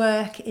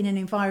work in an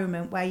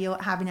environment where you're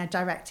having a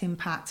direct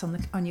impact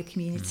on your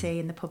community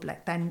and the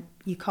public, then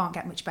you can't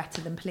get much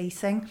better than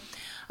policing.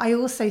 I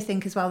also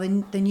think as well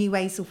the new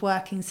ways of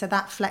working, so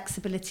that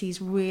flexibility is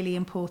really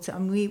important,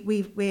 and we're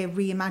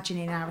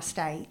reimagining our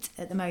estate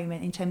at the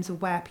moment in terms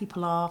of where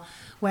people are,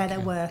 where they're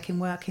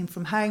working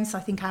from home. So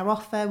I think our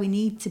offer, we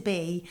need to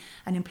be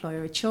an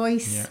employer of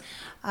choice.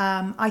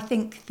 I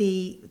think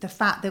the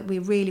fact that we're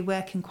really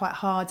working quite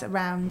hard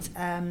around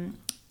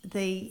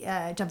the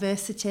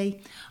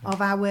diversity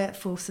of our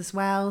workforce as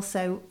well.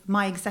 So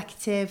my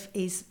executive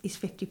is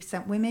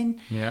 50%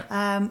 women.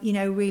 You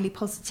know, really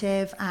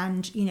positive,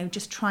 and, you know,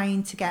 just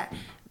trying to get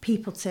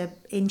people to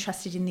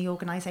interested in the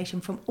organisation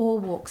from all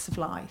walks of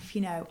life.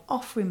 You know,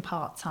 offering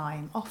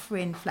part-time,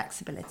 offering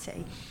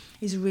flexibility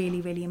is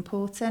really, really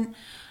important.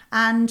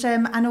 And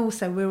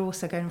also we're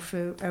also going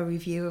through a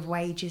review of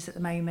wages at the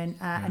moment,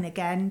 and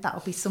again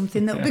that'll be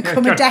something that will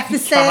become a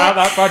deficit. Come out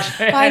that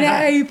budget. I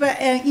know,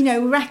 but you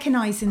know,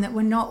 recognising that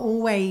we're not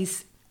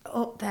always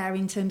up there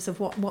in terms of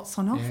what's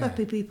on offer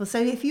for people. So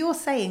if you're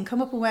saying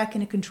come up and work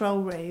in a control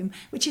room,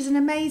 which is an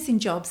amazing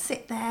job,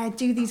 sit there,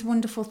 do these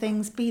wonderful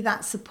things, be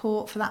that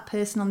support for that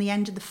person on the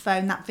end of the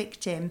phone, that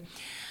victim,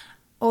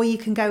 or you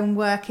can go and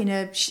work in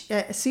a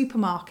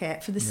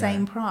supermarket for the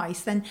same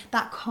price, then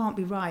that can't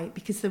be right,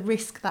 because the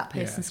risk that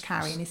person's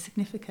carrying is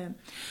significant.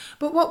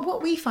 But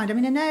what we find, I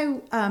mean, I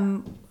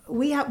know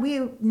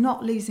we're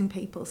not losing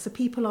people, so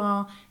people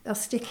are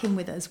sticking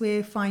with us.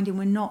 We're finding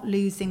we're not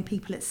losing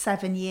people at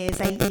 7 years,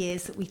 8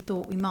 years that we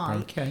thought we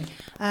might. Okay.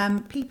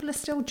 People are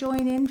still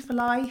joining for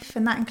life,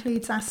 and that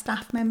includes our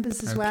staff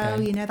members as well.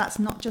 You know, that's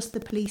not just the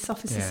police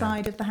officer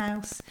side of the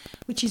house,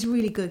 which is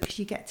really good, because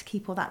you get to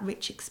keep all that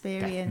rich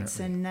experience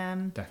and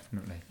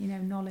definitely, you know,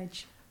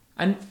 knowledge.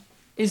 And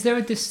is there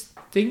a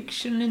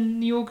distinction in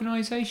the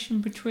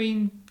organisation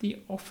between the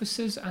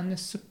officers and the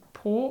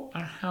support,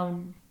 and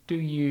how do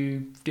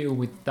you deal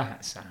with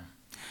that, Sam?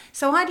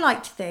 So I'd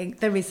like to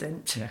think there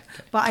isn't,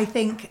 but I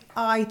think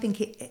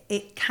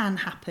it can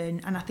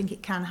happen, and I think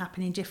it can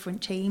happen in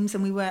different teams,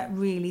 and we work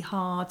really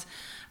hard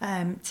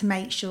to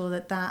make sure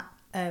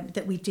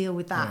that we deal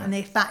with that, and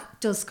if that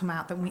does come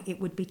out, then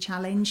it would be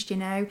challenged. You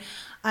know,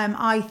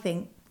 I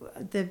think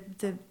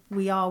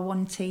we are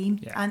one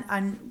team,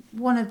 and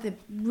one of the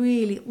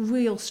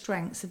real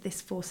strengths of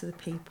this force of the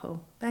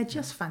people, they're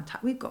just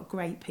fantastic. We've got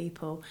great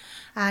people,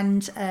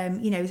 and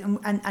you know,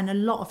 and a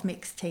lot of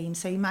mixed teams.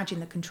 So imagine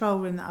the control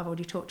room that I've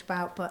already talked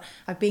about, but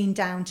I've been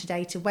down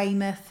today to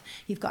Weymouth.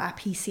 You've got our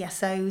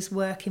PCSOs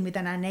working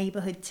within our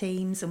neighbourhood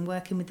teams and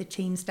working with the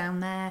teams down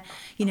there.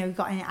 You know, we've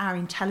got our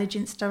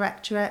intelligence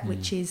directorate,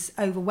 which is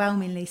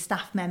overwhelmingly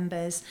staff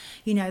members.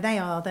 You know, they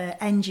are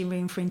the engine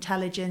room for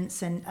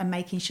intelligence and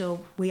making sure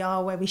we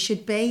are where we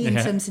should be in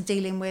terms of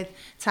dealing with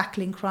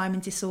tackling crime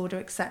and disorder,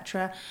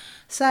 etc.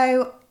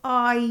 So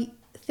I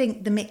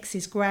think the mix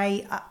is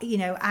great, you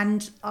know,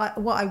 and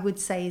what I would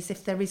say is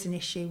if there is an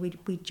issue,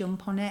 we'd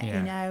jump on it, you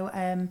know,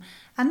 and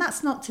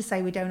that's not to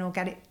say we don't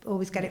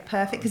always get it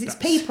perfect, because it's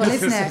people,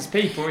 isn't it? It's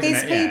people, isn't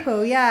it? It's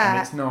people, yeah.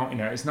 And it's not, you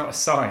know, it's not a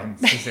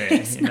science, is it?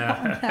 It's you know?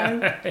 not,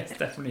 no. It's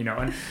definitely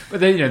not.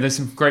 But then, you know, there's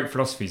some great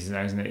philosophies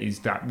there, isn't it? Is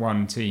that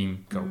one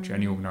team culture,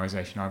 any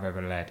organisation I've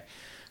ever led,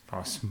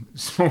 far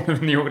smaller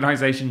than the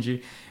organisations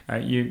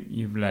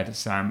you've led,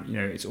 Sam. You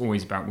know, it's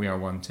always about we are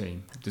one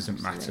team. It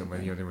doesn't matter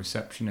whether you're the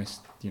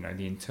receptionist, you know,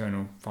 the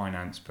internal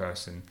finance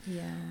person,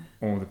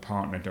 or the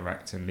partner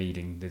director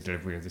leading the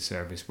delivery of the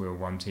service. We're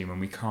one team, and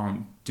we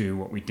can't do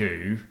what we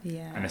do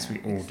unless we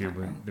all do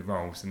the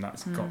roles, and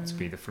that's got to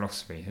be the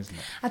philosophy, hasn't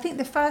it? I think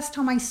the first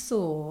time I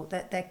saw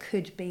that there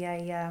could be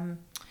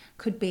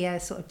a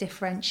sort of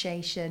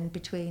differentiation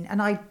between,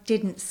 and I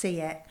didn't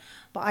see it,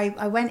 but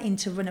I went in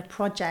to run a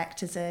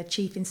project as a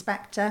chief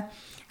inspector,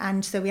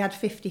 and so we had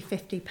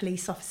 50-50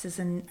 police officers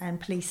and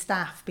police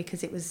staff,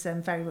 because it was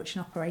very much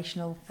an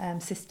operational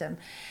system.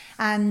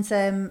 And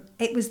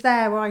it was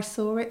there where I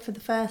saw it for the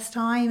first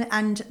time,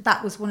 and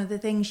that was one of the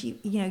things, you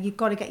know, you've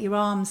got to get your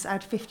arms, I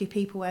had 50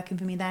 people working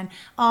for me then,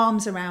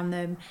 arms around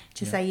them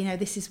to say, you know,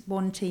 this is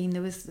one team,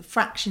 there was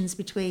fractions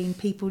between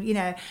people, you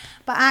know,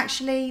 but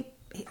actually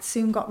it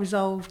soon got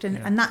resolved,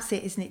 and that's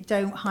it, isn't it?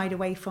 Don't hide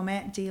away from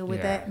it, deal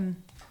with it.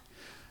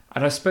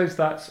 And I suppose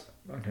that's,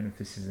 I don't know if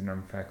this is an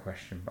unfair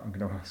question, but I'm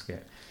going to ask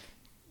it.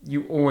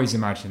 You always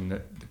imagine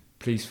that the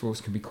police force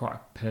can be quite a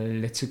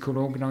political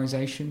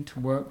organisation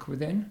to work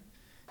within.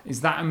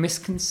 Is that a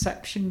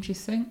misconception, do you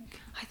think?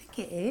 I think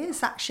it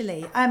is,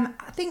 actually. I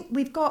think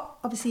we've got,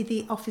 obviously,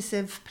 the Office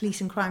of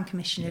Police and Crime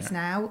Commissioners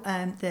now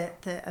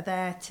that are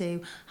there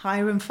to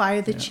hire and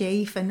fire the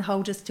chief and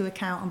hold us to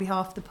account on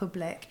behalf of the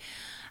public.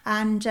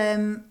 And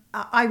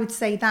I would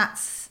say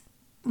that's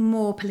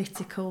more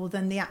political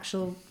than the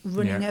actual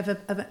running of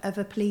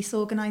a police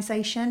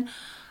organisation.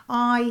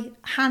 I,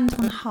 hand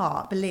on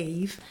heart,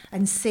 believe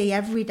and see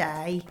every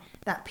day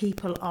that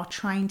people are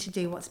trying to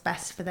do what's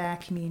best for their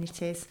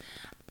communities.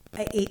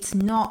 It's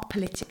not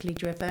politically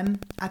driven.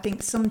 I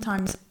think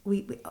sometimes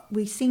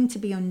we seem to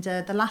be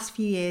under, the last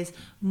few years,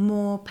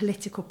 more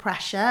political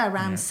pressure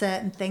around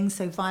certain things.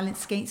 So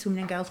violence against women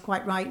and girls,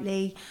 quite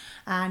rightly,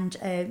 and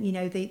you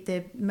know,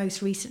 the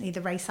most recently the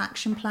Race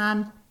Action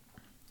Plan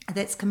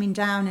that's coming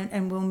down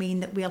and will mean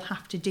that we'll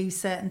have to do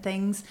certain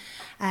things,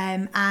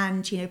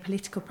 and you know,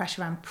 political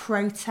pressure around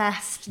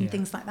protest and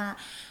things like that.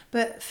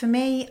 But for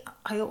me,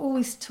 I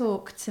always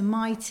talk to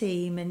my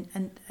team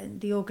and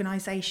the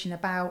organisation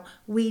about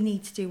we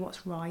need to do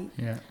what's right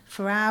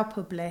for our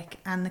public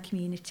and the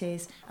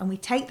communities, and we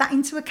take that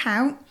into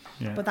account,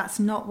 but that's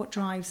not what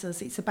drives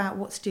us. It's about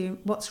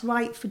what's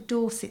right for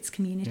Dorset's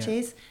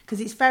communities,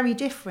 because it's very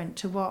different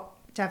to what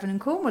Devon and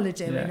Cornwall are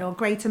doing, Yeah. or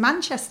Greater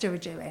Manchester are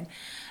doing.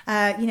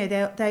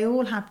 They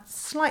all have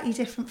slightly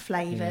different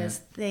flavours.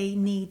 Yeah. They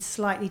need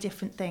slightly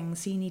different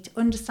things. So you need to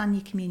understand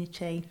your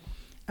community,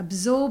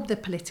 absorb the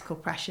political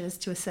pressures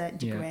to a certain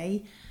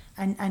degree,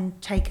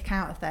 and take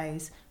account of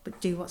those, but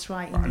do what's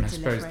right in And the I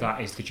delivery. suppose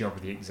that is the job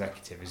of the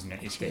executive, isn't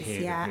it? Is to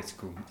hear the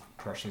political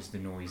pressures, the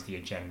noise, the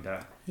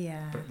agenda,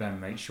 but then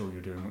make sure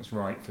you're doing what's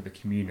right for the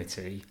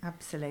community.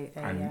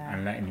 Absolutely,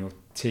 and letting your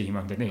team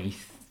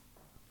underneath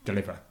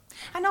deliver.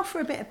 And offer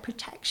a bit of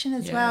protection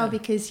as well,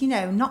 because,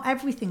 not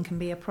everything can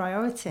be a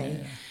priority.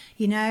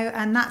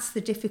 And that's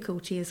the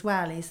difficulty as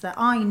well, is that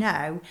I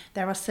know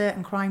there are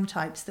certain crime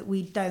types that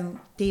we don't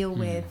deal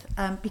with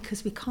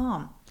because we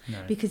can't. No.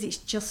 Because it's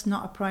just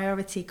not a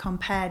priority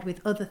compared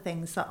with other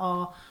things that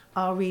are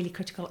really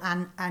critical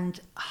and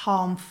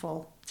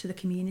harmful to the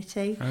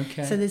community.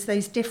 Okay. So there's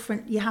those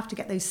different, you have to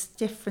get those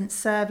different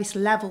service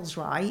levels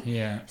right.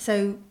 Yeah.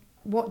 So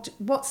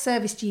what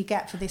service do you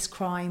get for this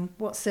crime?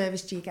 What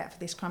service do you get for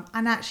this crime?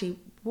 And actually,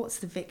 what's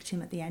the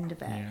victim at the end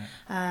of it?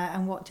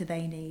 And what do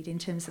they need in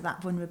terms of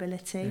that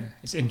vulnerability? Yeah.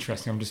 It's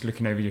interesting. I'm just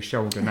looking over your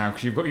shoulder now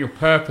because you've got your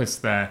purpose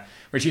there,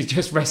 which is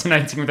just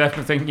resonating with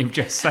everything you've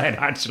just said,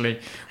 actually,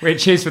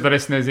 which is, for the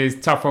listeners, is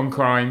tough on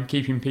crime,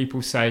 keeping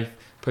people safe,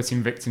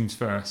 putting victims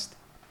first.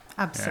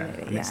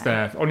 Absolutely, and it's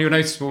there on your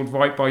notice board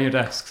right by your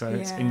desk, so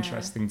it's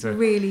interesting to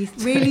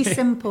really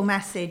simple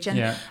message.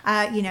 And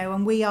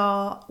and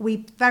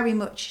we very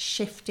much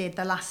shifted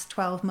the last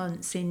 12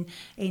 months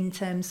in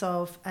terms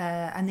of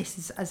and this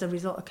is as a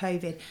result of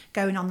COVID,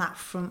 going on that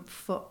front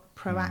foot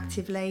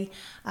proactively,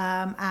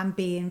 and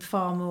being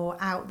far more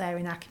out there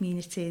in our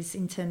communities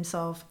in terms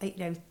of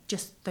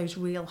just those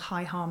real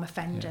high harm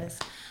offenders.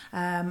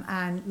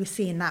 And we're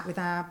seeing that with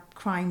our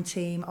crime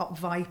team, Op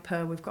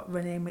Viper, we've got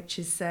running, which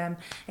is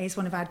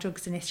one of our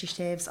drugs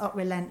initiatives, Op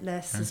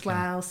Relentless as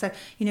well. So,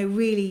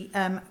 really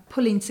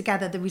pulling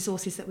together the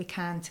resources that we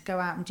can to go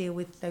out and deal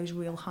with those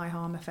real high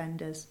harm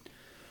offenders.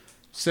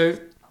 So,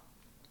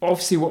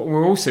 obviously what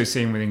we're also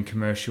seeing within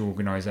commercial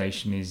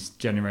organisation is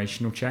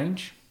generational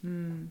change.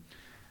 And,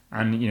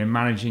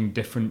 managing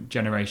different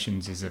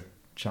generations is a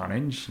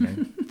challenge.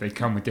 They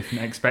come with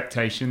different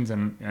expectations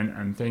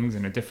and things,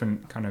 and a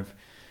different kind of,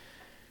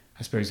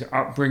 I suppose,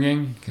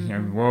 upbringing. The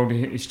world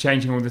is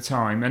changing all the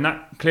time, and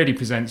that clearly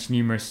presents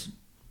numerous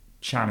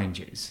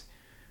challenges.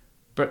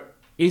 But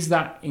is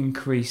that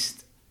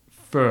increased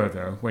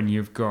further when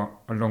you've got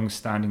a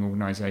long-standing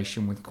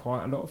organisation with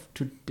quite a lot of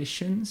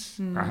traditions?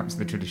 Perhaps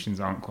the traditions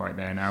aren't quite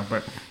there now,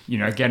 but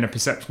again, a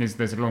perception is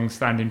there's a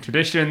long-standing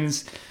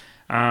traditions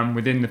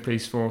within the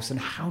police force. And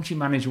how do you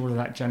manage all of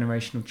that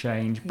generational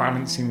change,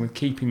 balancing with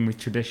keeping with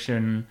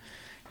tradition,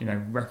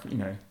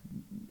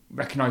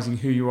 recognising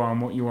who you are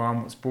and what you are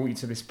and what's brought you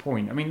to this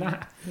point? I mean,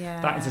 that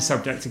is a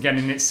subject again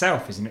in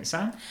itself, isn't it,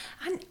 Sam?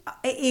 And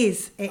it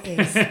is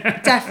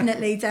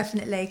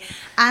definitely.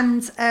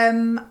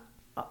 And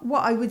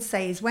what I would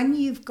say is, when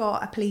you've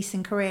got a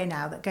policing career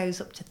now that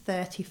goes up to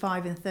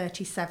 35 and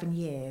 37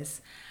 years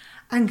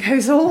and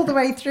goes all the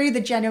way through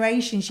the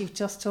generations you've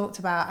just talked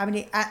about, I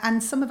mean,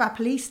 and some of our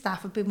police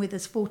staff have been with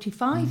us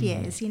 45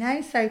 years,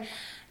 so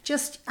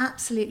just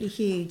absolutely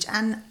huge.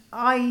 And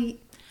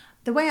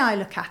the way I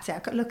look at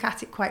it, I look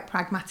at it quite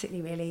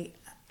pragmatically, really.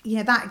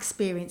 That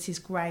experience is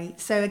great.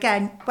 So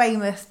again,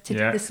 Weymouth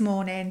this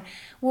morning,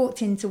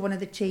 walked into one of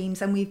the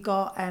teams, and we've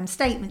got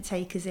statement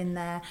takers in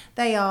there.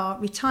 They are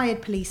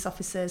retired police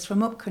officers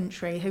from up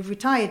country who've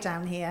retired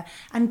down here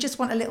and just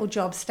want a little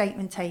job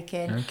statement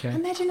taking. Okay.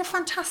 And they're doing a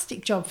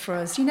fantastic job for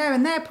us, and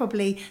they're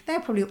probably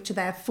up to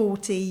their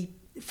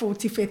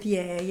 45th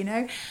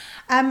year,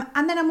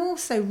 And then I'm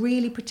also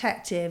really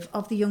protective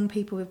of the young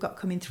people we've got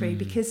coming through,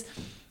 because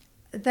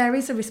there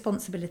is a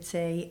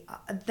responsibility,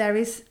 there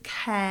is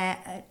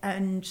care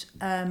and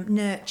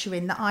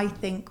nurturing that I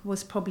think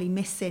was probably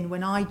missing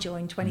when I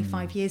joined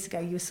 25 years ago.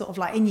 You were sort of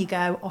like, in you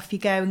go, off you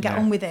go, and get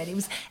on with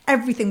it.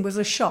 Everything was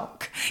a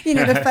shock,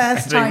 the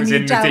first time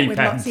you dealt with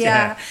lots.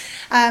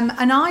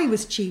 And I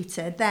was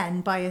tutored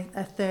then by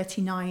a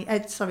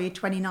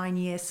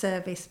 29-year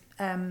service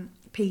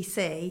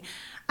PC.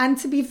 And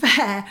to be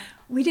fair,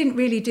 we didn't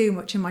really do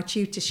much in my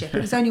tutorship.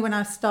 It was only when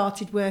I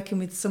started working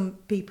with some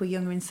people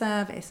younger in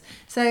service.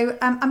 So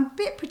I'm a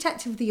bit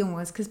protective of the young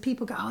ones, because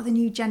people go, the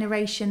new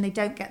generation, they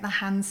don't get their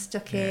hands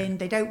stuck in,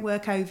 they don't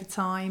work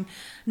overtime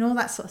and all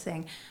that sort of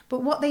thing.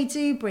 But what they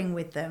do bring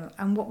with them,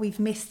 and what we've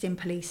missed in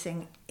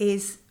policing,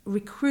 is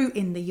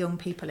recruiting the young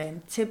people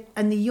and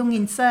the young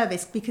in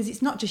service, because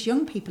it's not just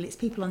young people, it's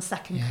people on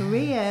second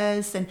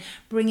careers, and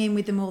bringing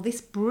with them all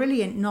this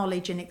brilliant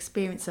knowledge and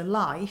experience of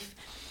life.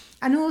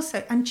 And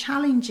also,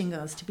 challenging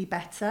us to be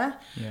better.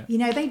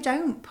 They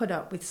don't put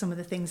up with some of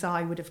the things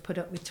I would have put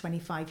up with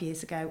 25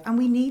 years ago. And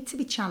we need to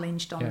be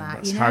challenged on that.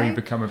 That's how you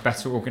become a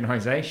better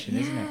organisation,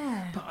 isn't it?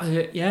 But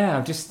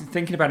I'm just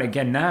thinking about it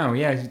again now.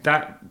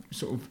 That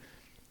sort of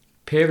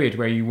period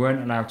where you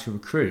weren't allowed to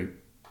recruit,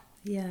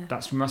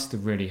 that must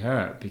have really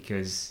hurt,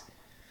 because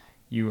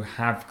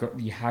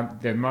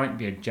there might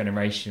be a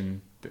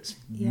generation that's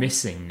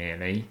missing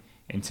nearly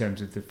in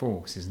terms of the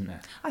force, isn't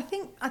there? I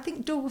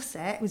think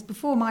Dorset, it was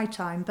before my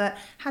time, but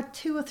had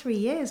 2 or 3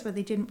 years where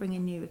they didn't bring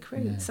in new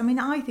recruits. I mean,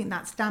 I think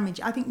that's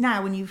damaging. I think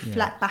now when you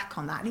reflect back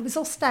on that, and it was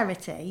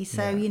austerity,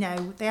 so,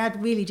 they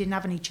really didn't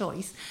have any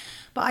choice.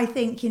 But I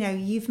think,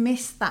 you've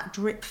missed that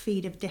drip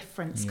feed of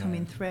difference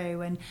coming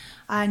through.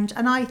 And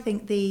I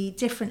think the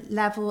different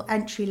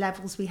entry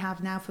levels we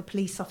have now for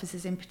police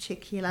officers in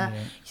particular,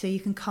 so you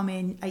can come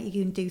in,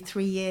 you can do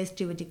 3 years,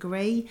 do a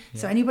degree.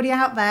 So anybody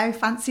out there who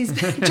fancies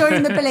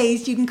joining the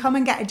police, you can come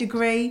and get a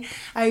degree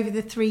over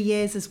the 3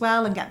 years as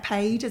well and get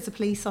paid as a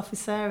police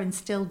officer and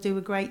still do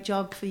a great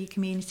job for your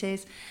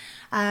communities.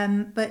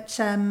 But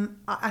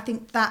I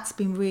think that's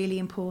been really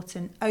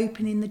important,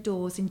 opening the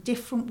doors in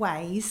different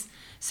ways,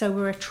 so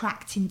we're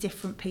attracting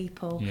different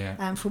people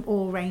from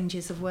all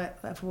ranges of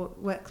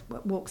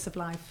walks of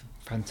life.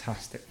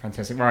 Fantastic.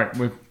 Right,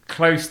 we're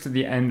close to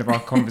the end of our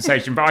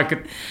conversation, but I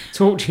could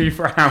talk to you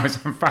for hours.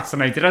 I'm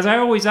fascinated, as I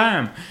always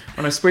am,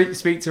 when I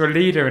speak to a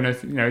leader in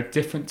a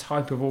different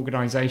type of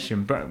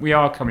organisation. But we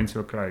are coming to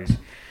a close.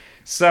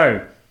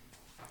 So,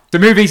 the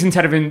movies and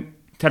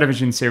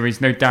television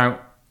series, no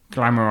doubt,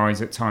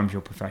 glamorise at times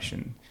your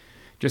profession.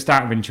 Just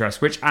out of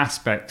interest, which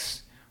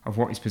aspects of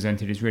what is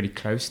presented is really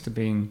close to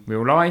being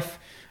real life,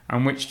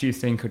 and which do you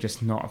think are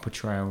just not a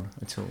portrayal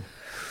at all?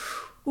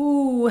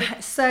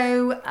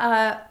 So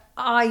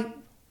I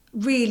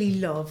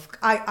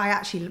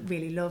actually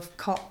really love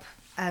cop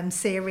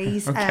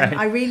series. Okay.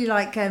 I really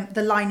like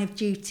The Line of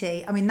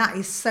Duty. I mean, that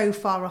is so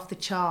far off the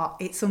chart.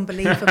 It's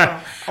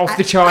unbelievable. Off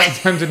the chart in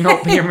terms of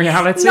not being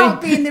reality?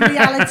 Not being the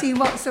reality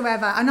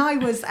whatsoever. And I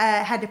was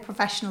head of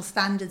professional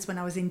standards when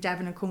I was in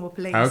Devon and Cornwall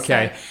Police.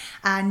 Okay.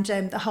 And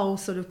the whole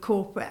sort of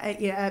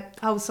corporate,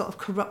 whole sort of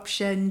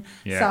corruption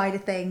side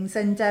of things.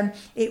 And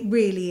it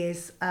really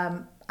is...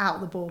 out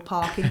of the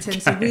ballpark in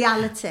terms of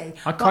reality.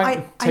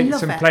 I take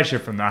some pleasure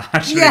from that,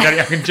 actually.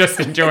 I can just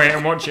enjoy it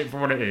and watch it for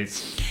what it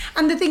is.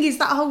 And the thing is,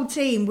 that whole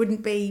team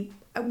wouldn't be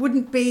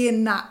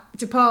in that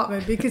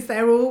department because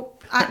they're all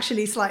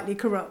actually slightly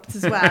corrupt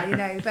as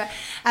well,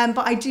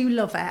 but I do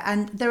love it.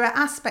 And there are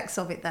aspects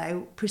of it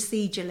though,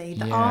 procedurally,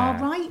 that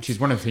are right. Which is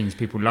one of the things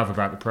people love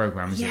about the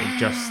programme, is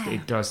that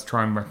it does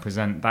try and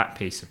represent that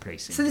piece of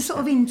policing. So the sort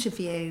of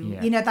interview,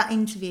 that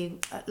interview,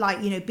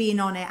 being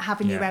on it,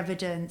 having your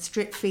evidence,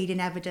 drip feeding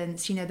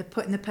evidence, the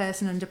putting the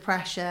person under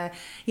pressure,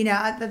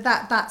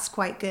 that's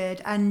quite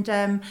good. And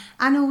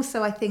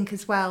also I think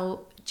as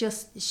well,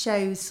 just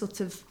shows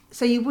sort of,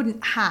 so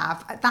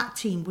that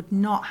team would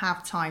not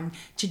have time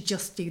to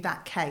just do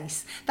that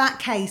case. That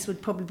case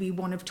would probably be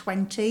one of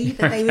 20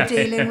 that they were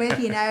dealing with,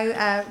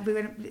 we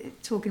were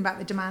talking about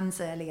the demands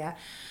earlier.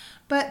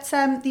 But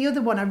the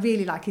other one I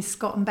really like is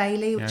Scott and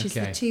Bailey, which is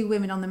the 2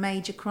 women on the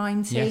major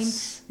crime team.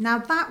 Yes. Now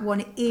that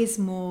one is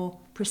more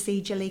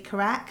procedurally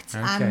correct.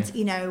 And,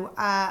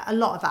 a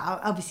lot of that,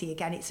 obviously,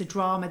 again, it's a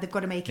drama. They've got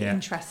to make it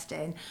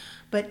interesting.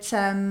 But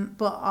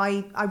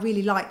I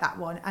really like that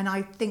one, and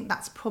I think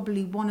that's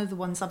probably one of the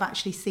ones I've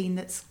actually seen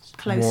that's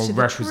close more to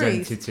the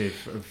representative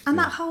truth. And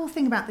that whole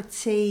thing about the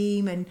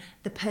team and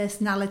the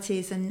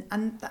personalities, and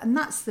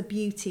that's the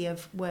beauty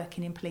of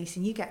working in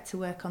policing. You get to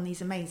work on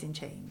these amazing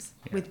teams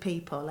with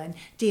people and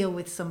deal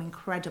with some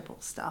incredible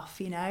stuff,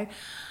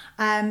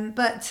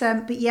 But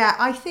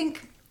I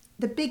think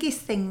the biggest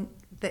thing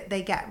that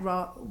they get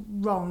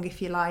wrong,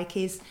 if you like,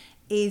 is,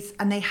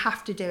 and they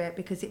have to do it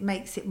because it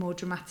makes it more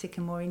dramatic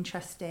and more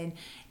interesting,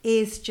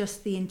 is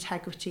just the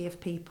integrity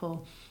of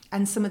people.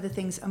 And some of the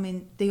things,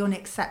 the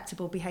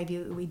unacceptable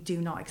behaviour that we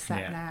do not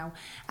accept now.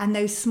 And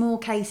those small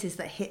cases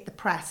that hit the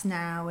press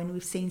now, and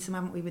we've seen some,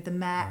 haven't we, with the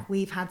Met.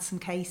 We've had some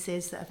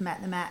cases that have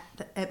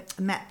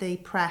met the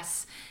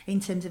press in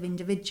terms of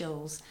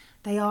individuals.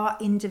 They are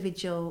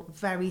individual,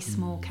 very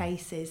small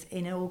cases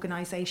in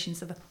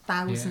organisations of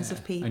thousands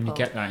of people. And you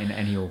get that in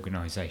any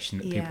organisation,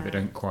 that people that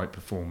don't quite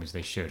perform as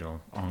they should, or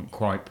aren't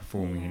quite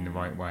performing in the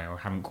right way, or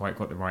haven't quite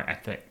got the right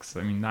ethics.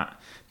 That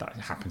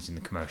happens in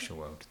the commercial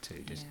world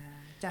too, doesn't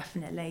it?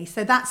 Definitely.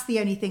 So that's the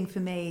only thing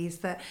for me, is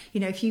that,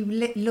 if you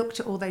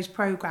looked at all those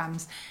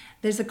programmes,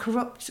 there's a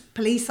corrupt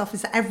police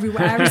officer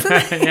everywhere,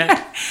 isn't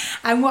there?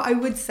 And what I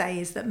would say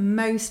is that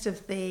most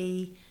of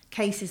the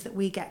cases that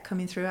we get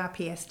coming through our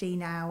PSD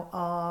now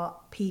are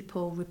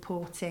people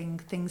reporting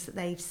things that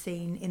they've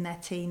seen in their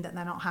team that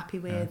they're not happy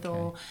with,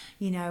 or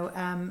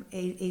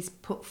is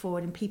put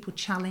forward, and people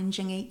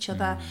challenging each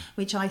other,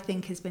 which I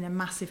think has been a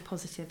massive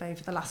positive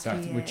over the last few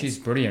years. Which is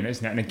brilliant,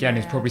 isn't it? And again,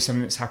 it's probably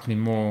something that's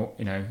happening more,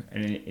 and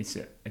it's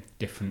a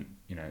different,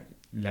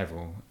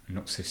 level,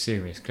 not so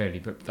serious clearly,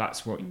 but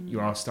that's what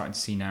you are starting to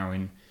see now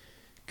in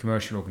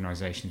commercial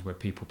organisations, where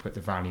people put the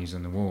values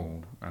on the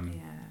wall.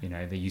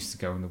 They used to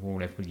go on the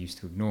wall, everybody used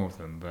to ignore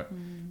them, but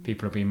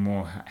people are being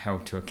more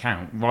held to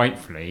account,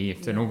 rightfully.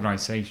 If an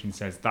organisation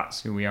says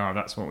that's who we are,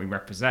 that's what we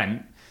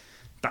represent,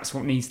 that's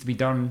what needs to be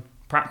done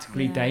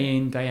practically day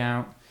in, day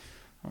out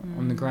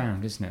on the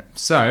ground, isn't it?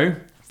 So,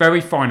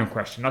 very final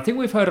question. I think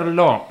we've heard a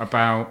lot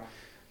about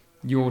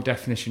your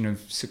definition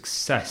of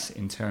success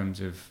in terms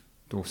of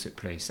Dorset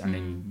Police and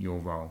in your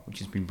role, which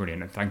has been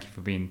brilliant. And thank you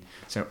for being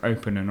so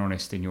open and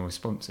honest in your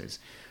responses.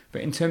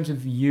 But in terms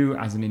of you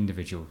as an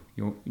individual,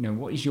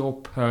 what is your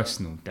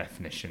personal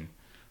definition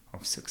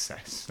of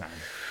success, Sam?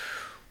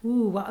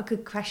 Ooh, what a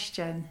good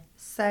question.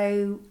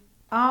 So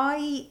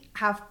I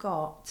have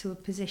got to a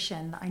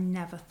position that I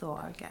never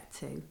thought I'd get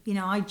to.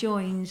 I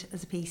joined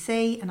as a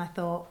PC and I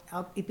thought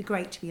it'd be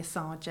great to be a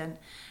sergeant.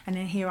 And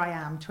then here I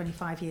am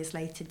 25 years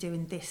later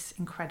doing this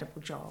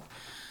incredible job.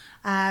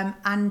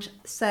 And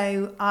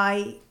so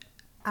I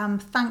am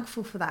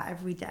thankful for that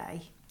every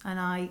day.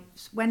 And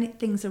when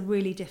things are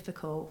really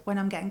difficult, when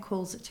I'm getting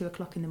calls at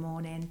 2:00 in the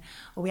morning,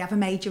 or we have a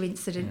major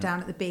incident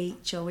down at the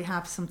beach, or we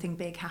have something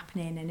big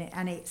happening,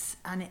 and it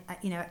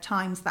at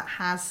times that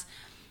has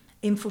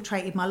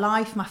infiltrated my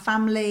life, my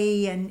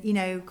family, and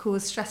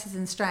caused stresses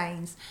and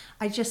strains,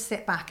 I just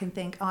sit back and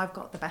think, I've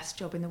got the best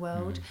job in the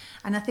world.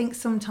 And I think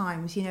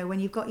sometimes, when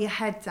you've got your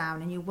head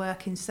down and you're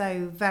working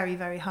so very,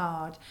 very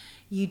hard,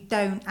 you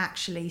don't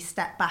actually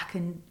step back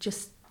and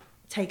just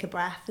take a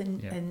breath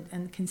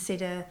and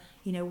consider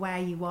where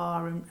you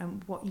are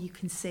and what you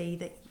can see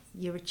that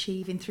you're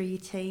achieving through your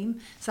team.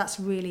 So that's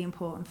really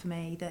important for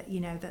me, that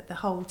that the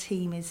whole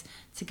team is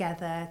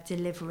together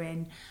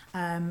delivering.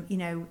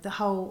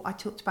 I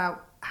talked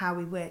about how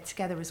we work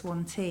together as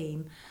one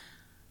team.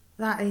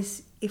 That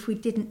is, if we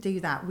didn't do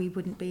that, we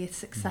wouldn't be a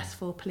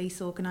successful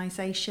police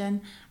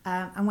organisation.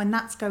 And when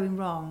that's going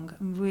wrong,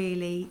 I'm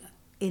really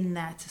in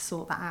there to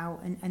sort that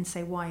out and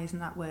say, why isn't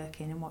that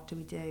working and what do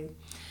we do?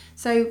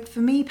 So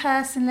for me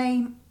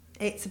personally,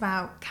 it's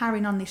about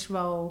carrying on this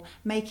role,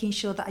 making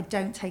sure that I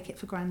don't take it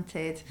for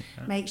granted,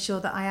 make sure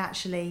that I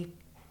actually,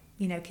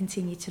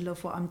 continue to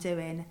love what I'm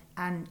doing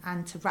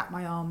and to wrap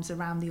my arms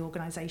around the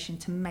organisation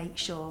to make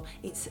sure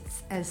it's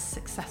as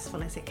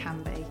successful as it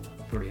can be.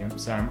 Brilliant,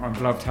 Sam.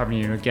 I've loved having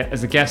you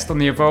as a guest on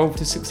the Evolve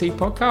to Succeed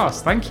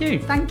podcast. Thank you.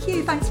 Thank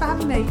you. Thanks for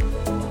having me.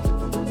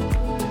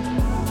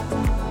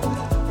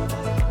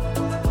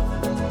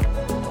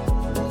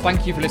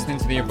 Thank you for listening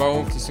to the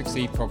Evolve to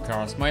Succeed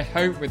podcast. My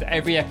hope with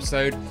every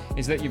episode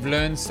is that you've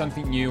learned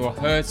something new or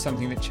heard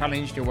something that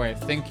challenged your way of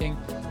thinking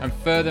and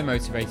further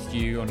motivated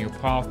you on your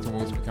path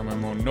towards becoming a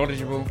more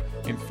knowledgeable,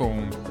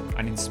 informed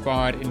and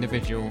inspired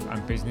individual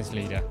and business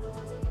leader.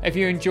 If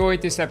you enjoyed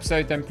this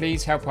episode, then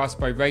please help us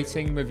by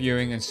rating,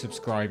 reviewing and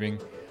subscribing.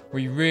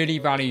 We really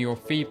value your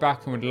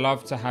feedback and would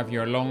love to have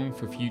you along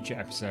for future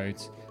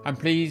episodes. And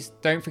please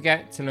don't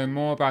forget to learn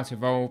more about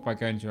Evolve by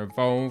going to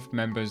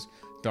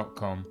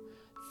evolvemembers.com.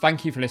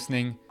 Thank you for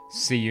listening.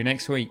 See you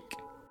next week.